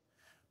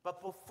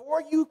 But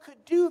before you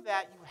could do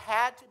that, you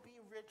had to be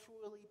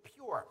ritually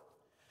pure.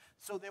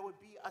 So there would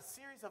be a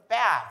series of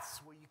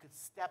baths where you could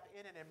step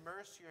in and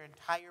immerse your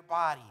entire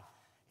body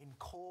in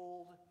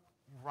cold,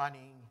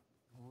 running,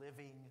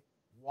 living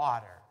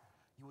water.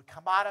 You would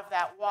come out of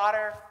that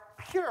water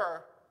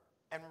pure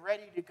and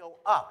ready to go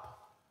up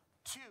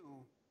to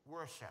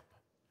worship.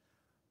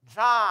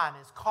 John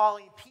is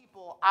calling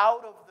people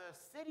out of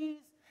the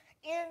cities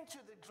into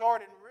the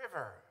Jordan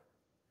River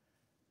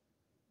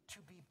to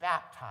be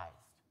baptized,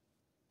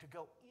 to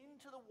go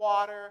into the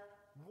water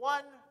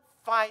one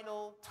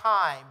final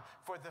time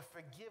for the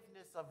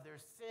forgiveness of their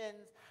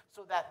sins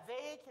so that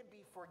they can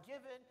be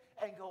forgiven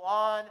and go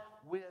on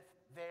with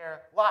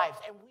their lives.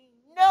 And we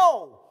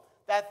know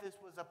that this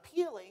was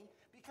appealing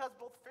because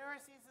both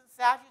Pharisees and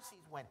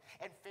Sadducees went.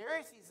 And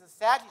Pharisees and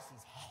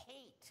Sadducees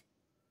hate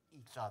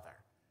each other.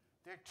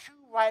 They're two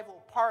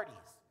rival parties.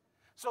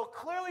 So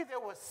clearly there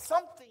was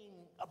something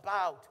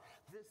about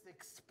this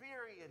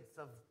experience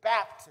of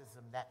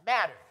baptism that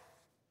mattered.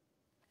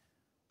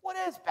 What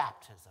is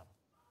baptism?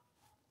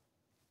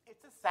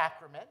 It's a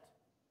sacrament.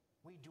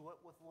 We do it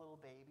with little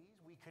babies.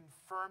 We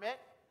confirm it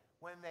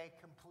when they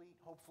complete,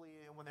 hopefully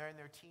when they're in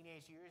their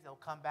teenage years, they'll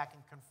come back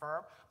and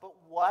confirm. But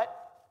what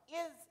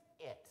is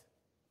it?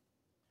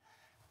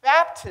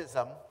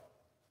 Baptism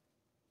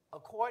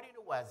according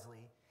to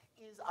Wesley,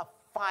 is a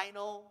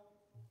final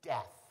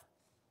death.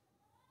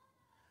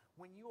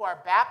 When you are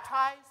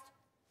baptized,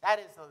 that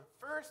is the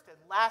first and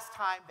last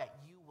time that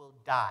you will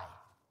die.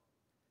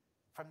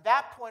 From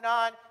that point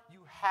on, you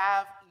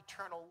have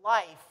eternal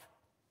life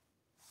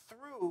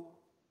through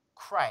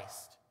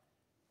Christ.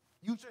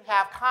 You should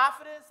have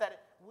confidence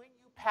that when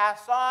you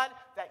pass on,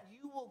 that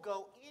you will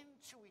go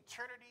into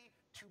eternity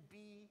to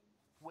be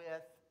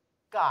with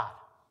God.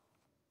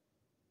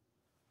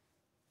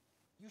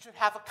 You should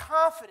have a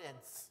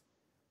confidence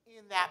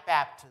in that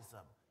baptism.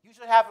 You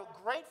should have a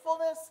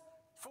gratefulness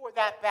for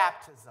that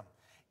baptism.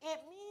 It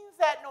means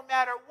that no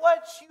matter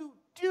what you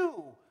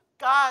do,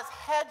 God's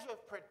hedge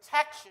of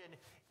protection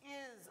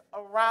is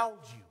around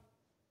you.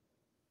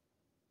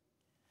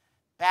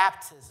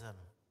 Baptism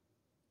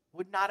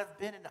would not have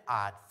been an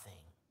odd thing.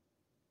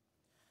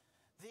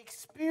 The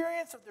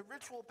experience of the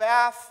ritual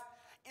bath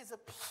is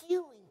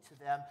appealing to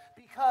them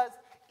because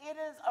it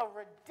is a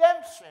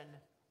redemption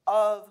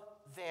of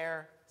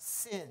their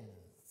sins.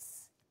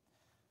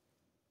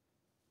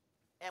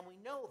 And we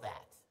know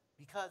that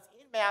because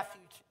in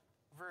Matthew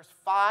verse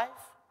 5,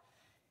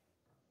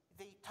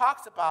 he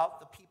talks about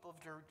the people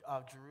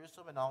of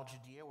Jerusalem and all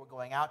Judea were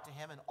going out to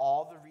him and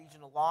all the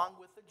region along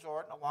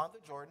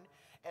the Jordan,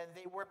 and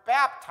they were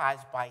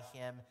baptized by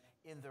him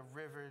in the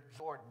river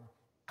Jordan,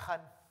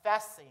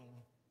 confessing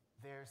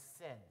their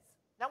sins.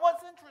 Now,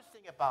 what's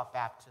interesting about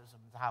baptism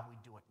is how we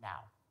do it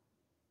now.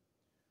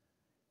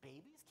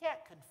 Babies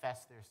can't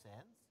confess their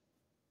sins.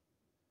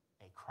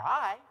 They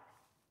cry,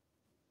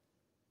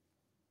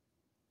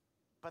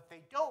 but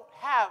they don't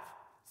have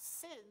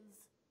sins.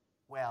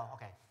 Well,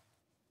 okay,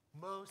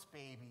 most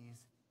babies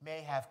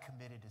may have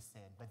committed a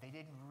sin, but they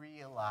didn't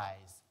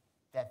realize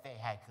that they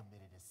had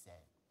committed a sin,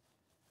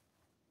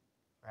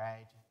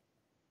 right?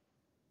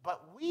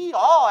 But we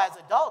all, as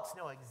adults,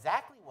 know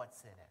exactly what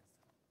sin is.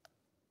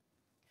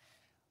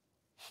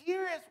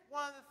 Here is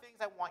one of the things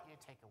I want you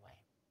to take away.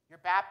 Your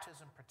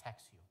baptism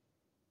protects you.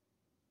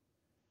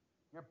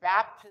 Your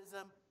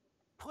baptism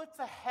puts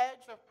a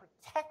hedge of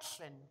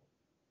protection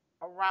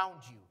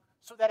around you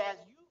so that as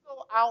you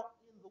go out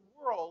in the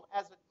world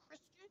as a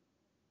Christian,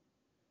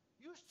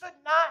 you should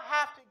not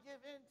have to give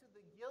in to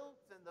the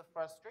guilt and the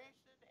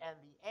frustration and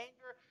the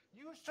anger.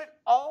 You should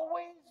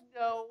always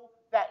know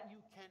that you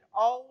can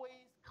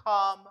always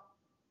come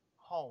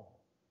home.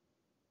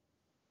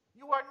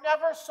 You are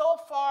never so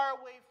far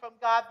away from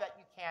God that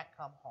you can't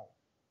come home.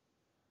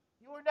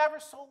 You are never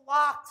so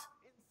locked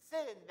in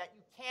sin that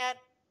you can't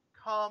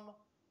come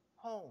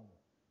home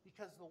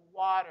because the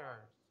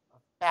waters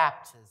of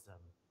baptism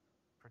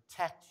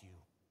protect you.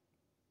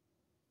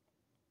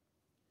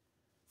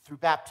 Through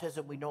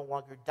baptism, we no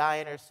longer die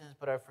in our sins,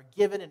 but are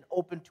forgiven and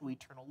open to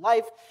eternal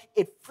life.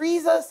 It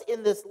frees us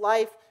in this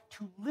life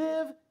to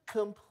live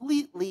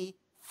completely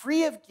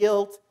free of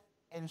guilt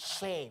and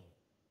shame.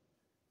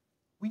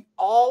 We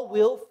all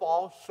will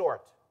fall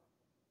short.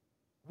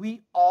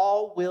 We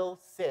all will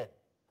sin.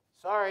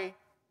 Sorry,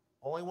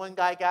 only one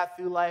guy got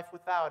through life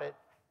without it.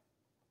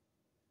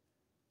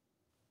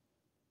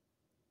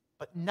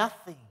 But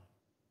nothing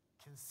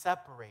can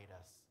separate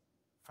us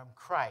from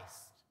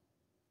Christ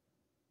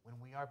when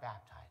we are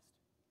baptized.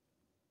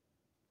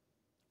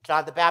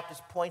 John the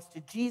Baptist points to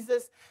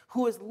Jesus,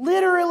 who is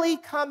literally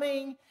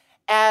coming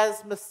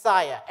as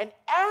Messiah. And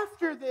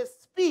after this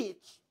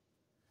speech,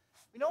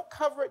 we don't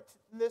cover it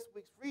in this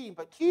week's reading,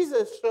 but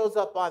Jesus shows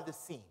up on the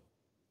scene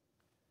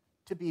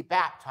to be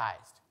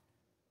baptized.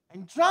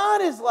 And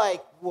John is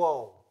like,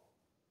 whoa,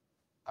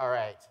 all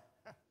right,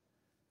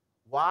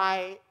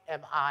 why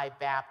am I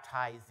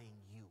baptizing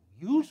you?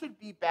 You should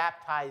be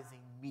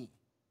baptizing me.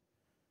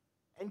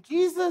 And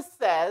Jesus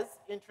says,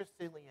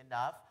 interestingly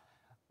enough,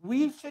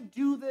 we should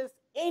do this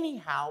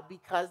anyhow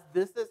because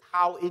this is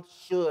how it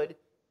should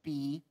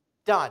be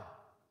done.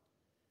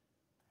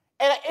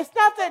 And it's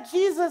not that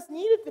Jesus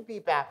needed to be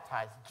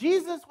baptized.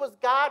 Jesus was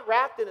God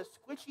wrapped in a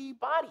squishy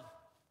body.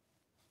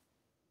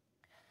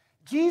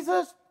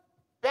 Jesus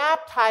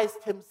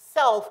baptized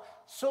himself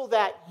so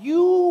that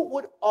you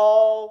would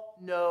all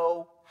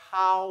know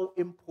how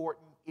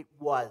important it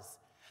was.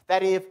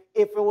 That if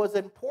it was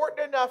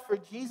important enough for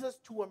Jesus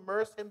to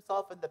immerse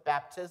himself in the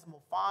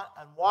baptismal font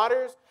and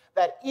waters,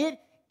 that it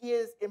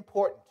is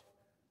important.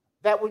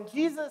 That when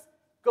Jesus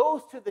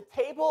goes to the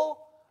table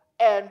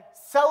and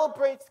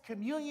celebrates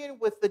communion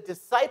with the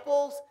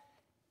disciples,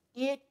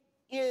 it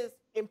is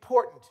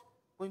important.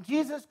 When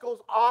Jesus goes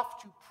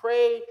off to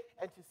pray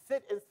and to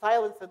sit in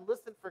silence and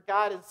listen for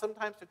God and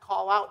sometimes to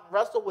call out and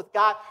wrestle with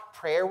God,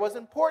 prayer was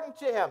important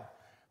to him.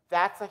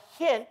 That's a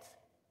hint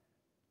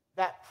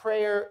that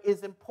prayer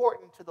is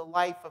important to the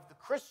life of the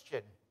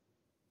Christian.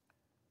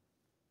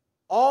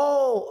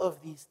 All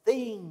of these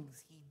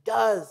things he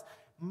does,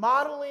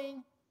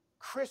 modeling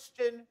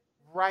Christian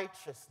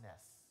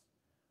righteousness,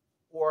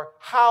 or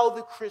how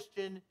the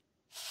Christian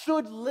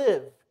should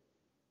live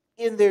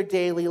in their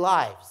daily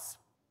lives.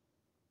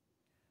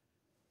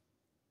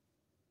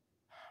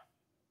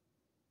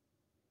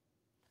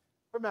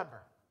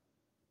 Remember,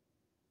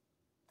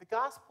 the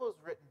gospel is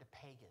written to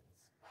pagans,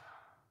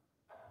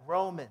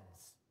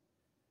 Romans,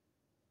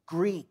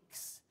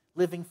 Greeks,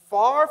 living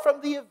far from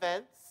the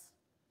events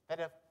that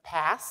have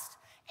passed,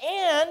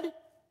 and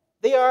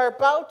they are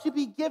about to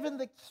be given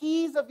the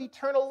keys of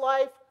eternal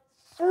life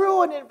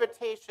through an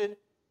invitation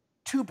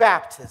to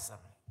baptism.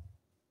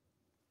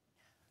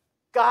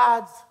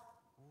 God's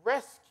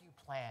rescue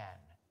plan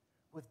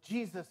with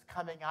Jesus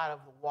coming out of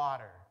the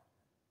water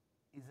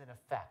is in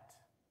effect.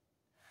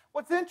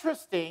 What's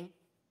interesting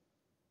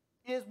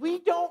is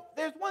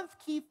there's one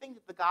key thing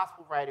that the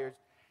gospel writers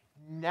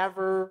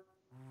never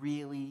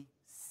really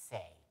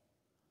say.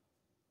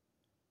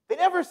 They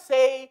never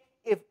say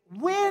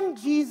when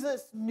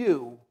Jesus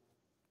knew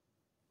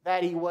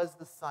that he was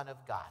the Son of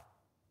God.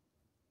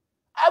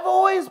 I've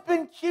always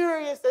been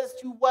curious as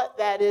to what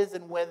that is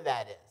and when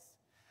that is.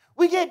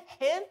 We get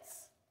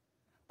hints,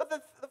 but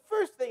the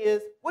first thing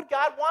is, would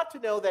God want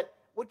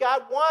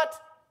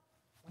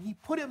when he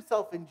put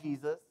himself in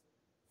Jesus,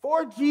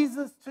 for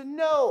Jesus to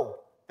know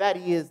that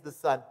he is the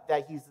Son,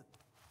 that he's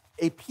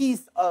a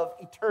piece of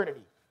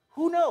eternity?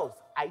 Who knows?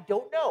 I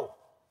don't know.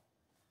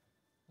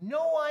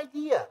 No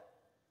idea.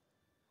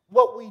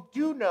 What we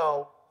do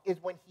know is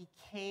when he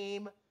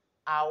came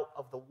out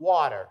of the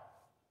water,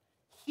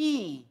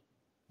 he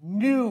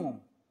knew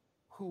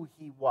who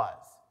he was.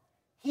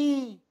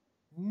 He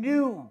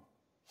knew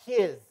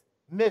his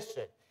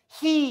mission.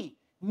 He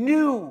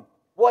knew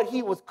what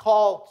he was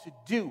called to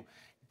do.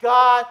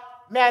 God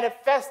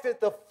manifested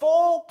the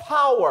full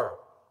power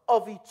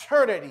of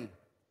eternity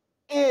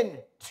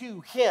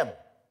into him.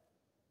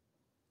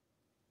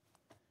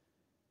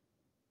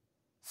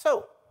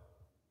 So,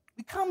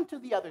 we come to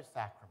the other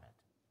sacrament,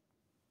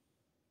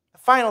 the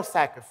final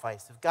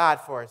sacrifice of God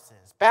for our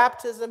sins.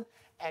 Baptism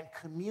and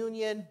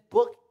communion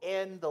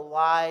bookend the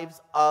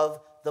lives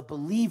of the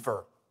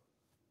believer.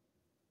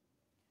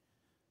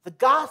 The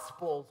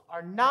Gospels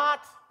are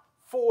not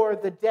for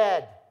the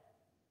dead,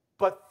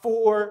 but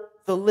for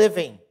the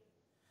living.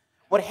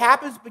 What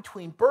happens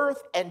between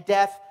birth and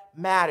death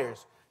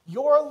matters.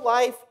 Your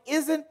life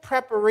isn't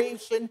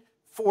preparation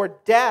for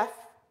death,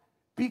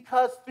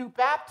 because through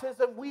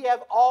baptism we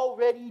have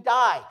already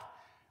died.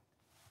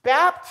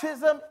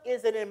 Baptism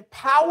is an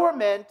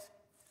empowerment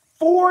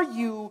for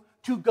you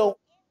to go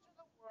into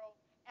the world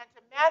and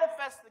to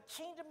manifest the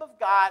kingdom of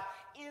God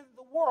in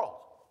the world.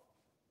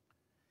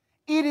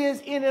 It is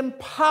an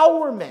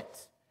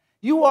empowerment.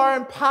 You are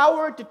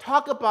empowered to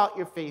talk about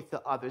your faith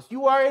to others.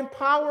 You are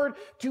empowered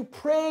to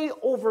pray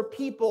over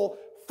people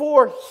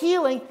for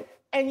healing,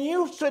 and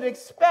you should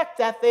expect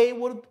that they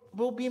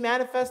will be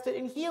manifested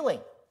in healing.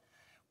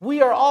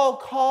 We are all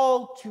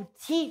called to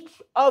teach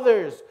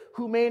others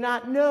who may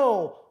not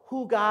know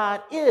who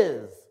God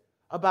is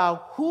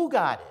about who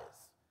God is,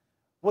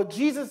 what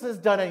Jesus has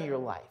done in your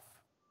life.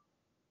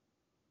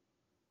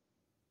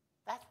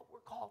 That's what we're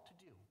called to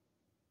do.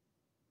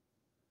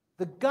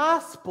 The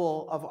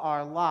gospel of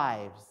our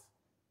lives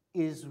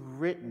is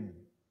written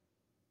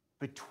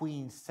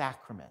between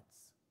sacraments.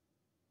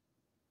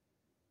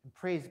 And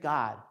praise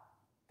God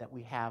that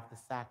we have the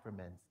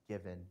sacraments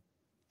given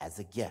as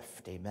a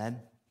gift. Amen.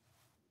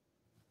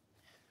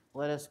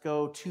 Let us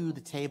go to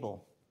the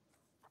table.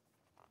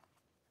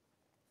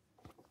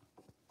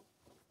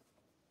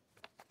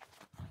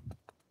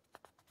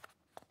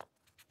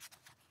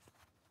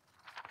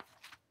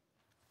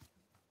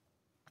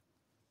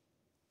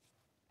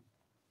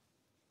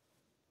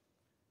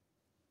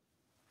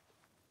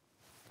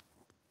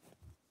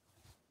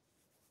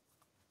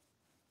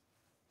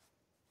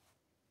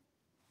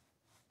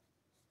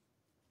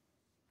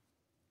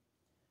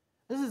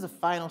 This is a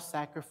final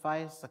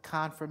sacrifice, a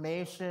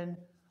confirmation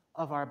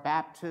of our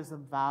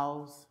baptism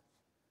vows.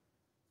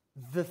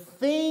 The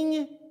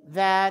thing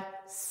that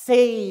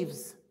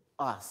saves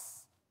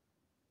us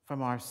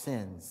from our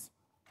sins.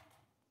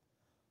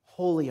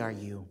 Holy are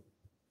you.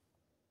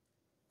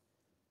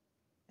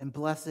 And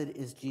blessed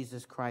is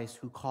Jesus Christ,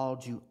 who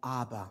called you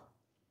Abba,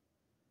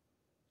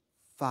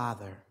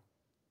 Father.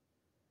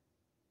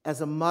 As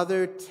a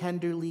mother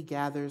tenderly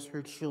gathers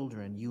her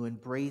children, you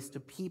embraced a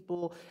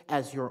people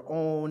as your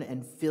own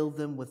and filled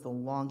them with a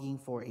longing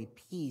for a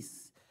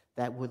peace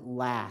that would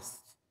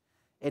last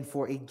and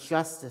for a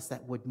justice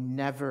that would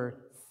never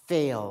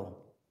fail.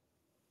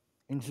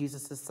 In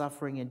Jesus'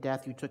 suffering and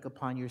death, you took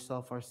upon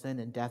yourself our sin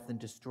and death and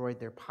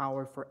destroyed their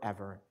power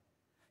forever.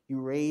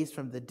 You raised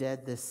from the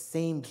dead this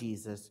same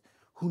Jesus,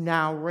 who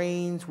now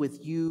reigns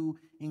with you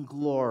in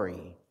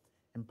glory,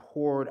 and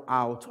poured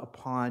out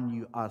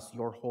upon us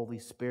your Holy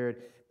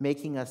Spirit,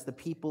 making us the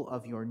people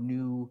of your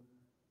new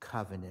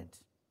covenant.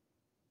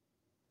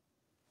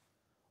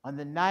 On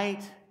the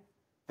night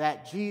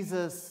that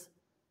Jesus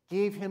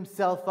gave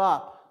himself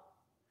up,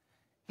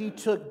 he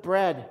took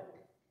bread,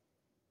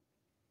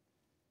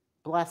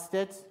 blessed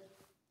it,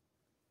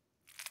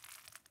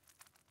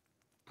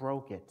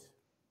 broke it,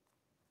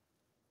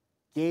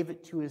 gave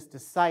it to his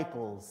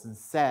disciples, and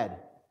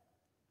said,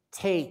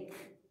 "Take,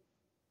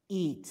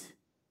 eat,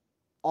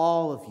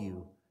 all of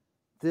you.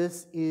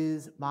 This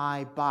is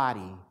my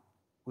body,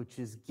 which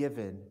is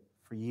given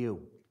for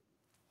you.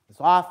 As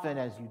often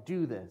as you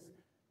do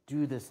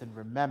this in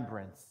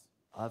remembrance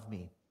of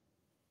me.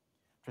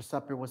 After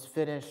supper was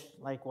finished,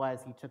 likewise,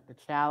 he took the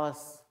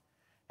chalice,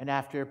 and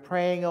after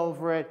praying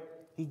over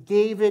it, he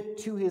gave it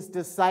to his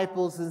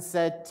disciples and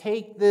said,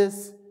 "Take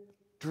this,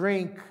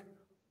 drink,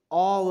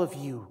 all of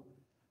you.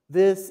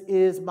 This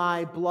is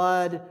my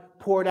blood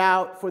poured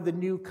out for the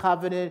new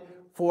covenant,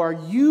 for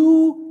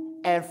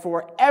you and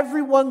for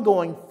everyone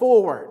going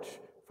forward,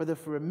 for the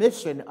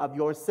remission of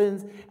your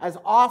sins. As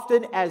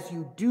often as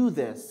you do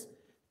this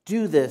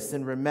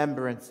in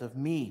remembrance of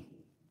me."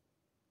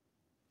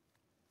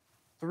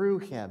 Through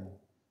him,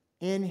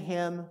 in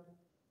him,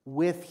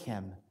 with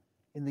him,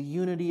 in the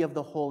unity of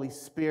the Holy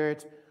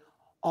Spirit,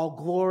 all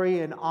glory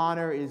and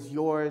honor is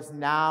yours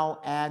now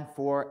and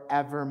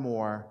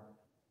forevermore.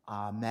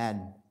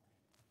 Amen.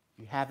 If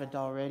you haven't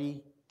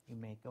already, you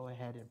may go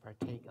ahead and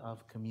partake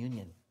of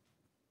communion.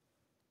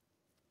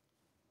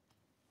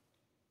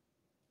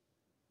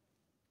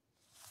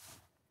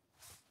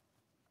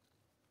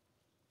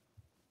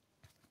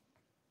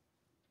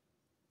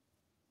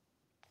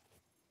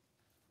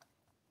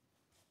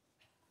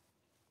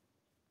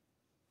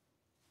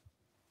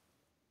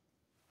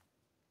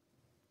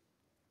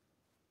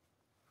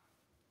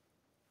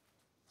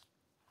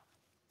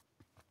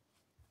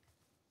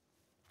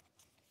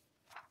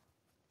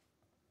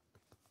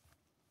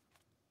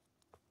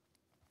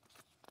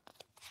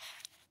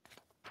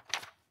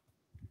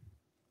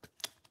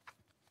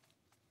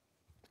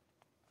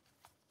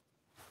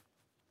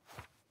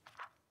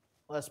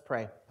 Let's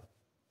pray.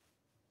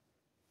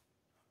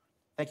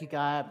 Thank you,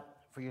 God,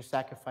 for your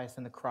sacrifice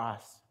on the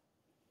cross.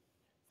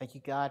 Thank you,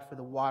 God, for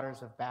the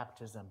waters of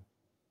baptism.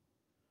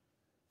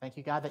 Thank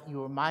you, God, that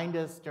you remind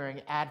us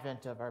during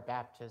Advent of our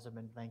baptism,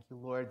 and thank you,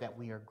 Lord, that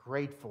we are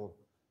grateful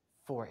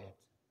for it.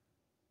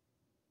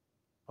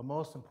 But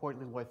most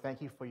importantly, Lord, thank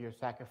you for your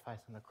sacrifice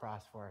on the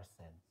cross for our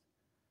sins,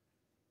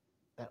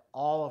 that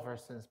all of our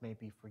sins may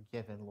be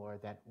forgiven,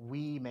 Lord, that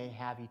we may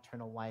have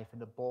eternal life and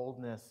the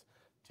boldness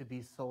to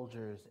be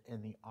soldiers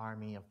in the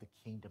army of the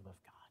kingdom of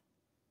God.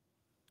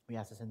 We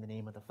ask this in the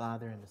name of the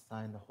Father, and the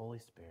Son, and the Holy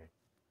Spirit.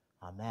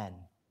 Amen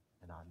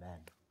and amen.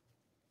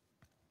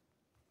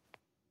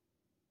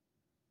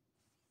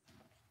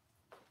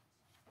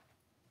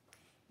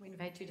 We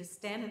invite you to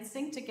stand and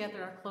sing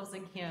together our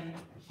closing hymn,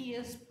 "He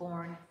is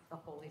Born the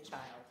Holy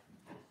Child."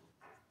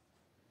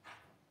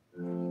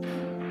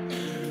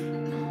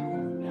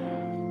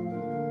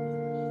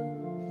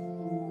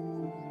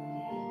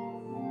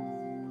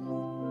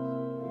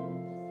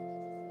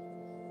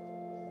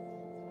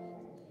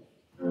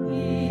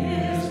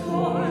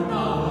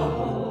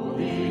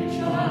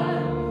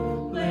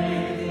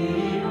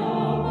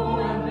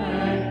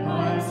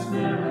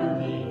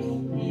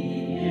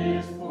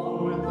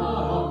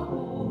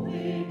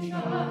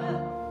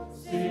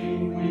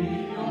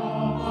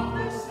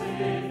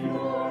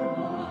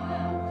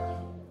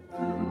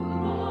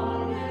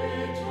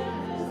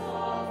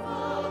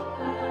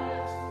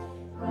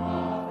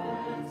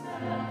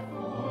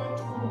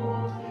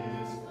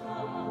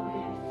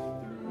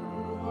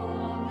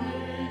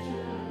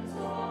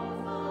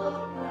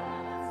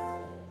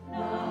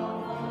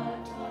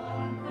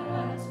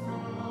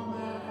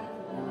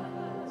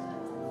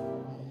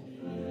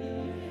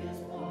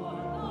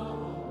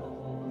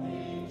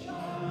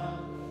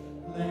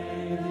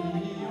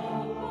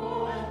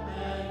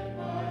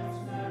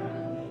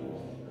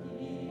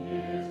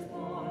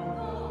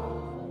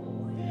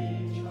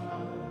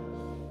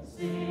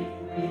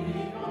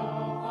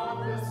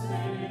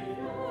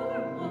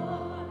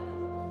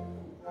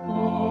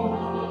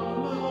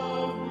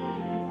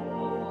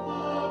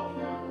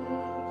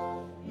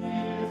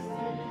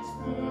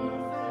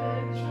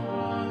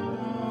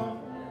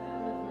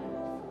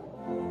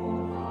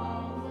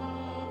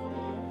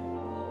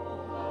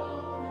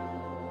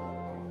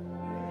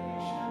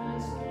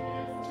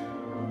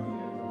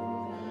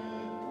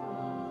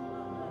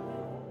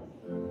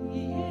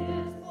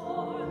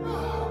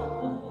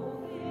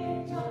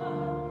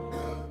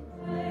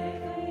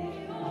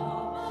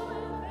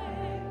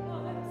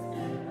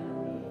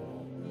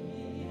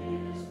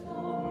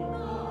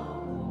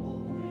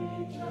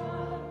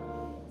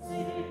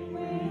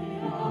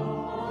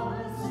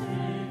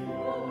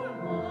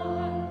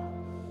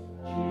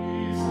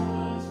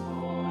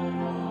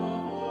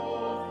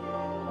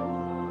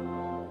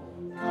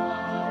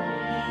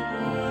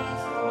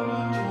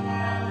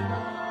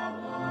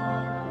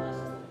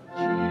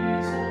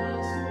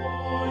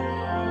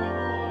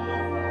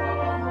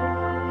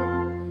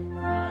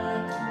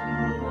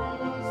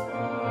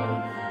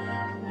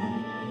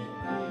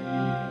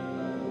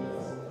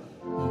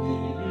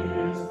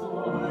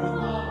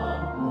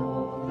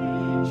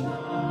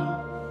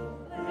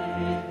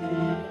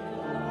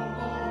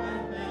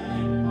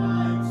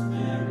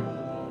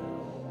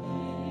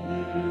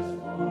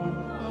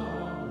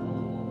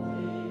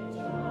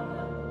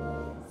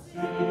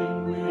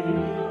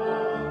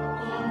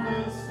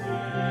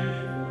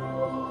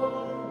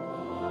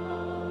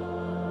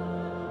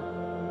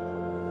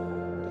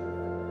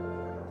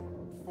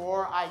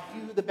 I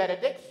do the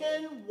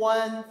benediction,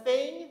 one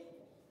thing.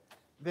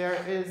 There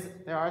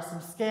are some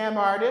scam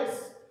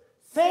artists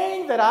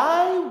saying that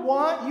I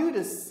want you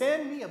to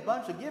send me a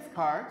bunch of gift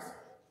cards.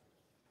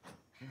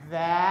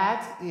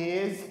 That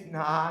is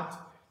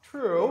not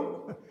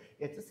true.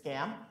 It's a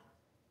scam.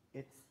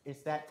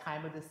 It's that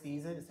time of the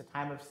season. It's the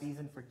time of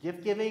season for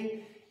gift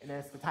giving, and then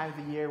it's the time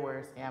of the year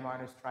where scam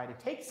artists try to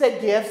take said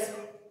gifts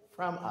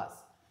from us.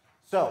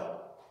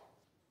 So,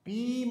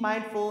 be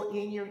mindful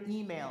in your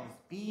emails.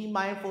 Be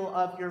mindful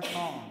of your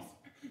phones.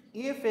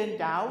 If in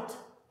doubt,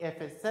 if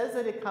it says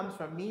that it comes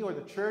from me or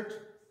the church,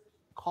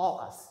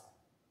 call us.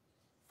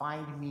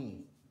 Find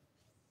me.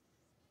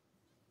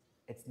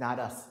 It's not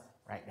us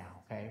right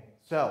now, okay?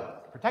 So,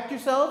 protect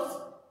yourselves.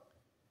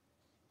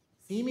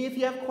 See me if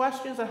you have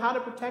questions on how to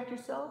protect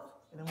yourself,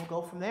 and then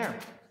we'll go from there.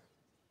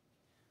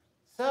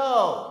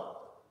 So,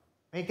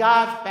 may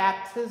God's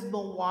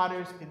baptismal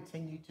waters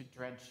continue to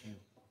drench you,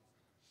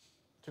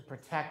 to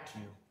protect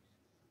you,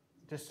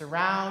 to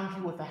surround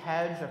you with a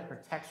hedge of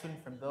protection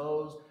from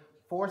those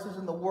forces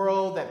in the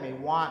world that may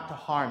want to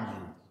harm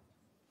you.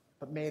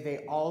 But may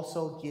they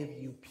also give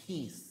you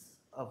peace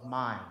of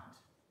mind,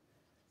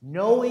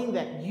 knowing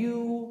that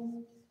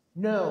you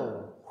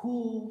know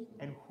who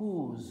and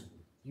whose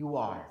you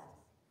are.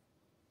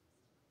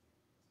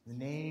 In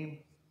the name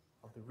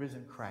of the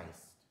risen Christ.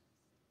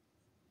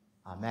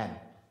 Amen.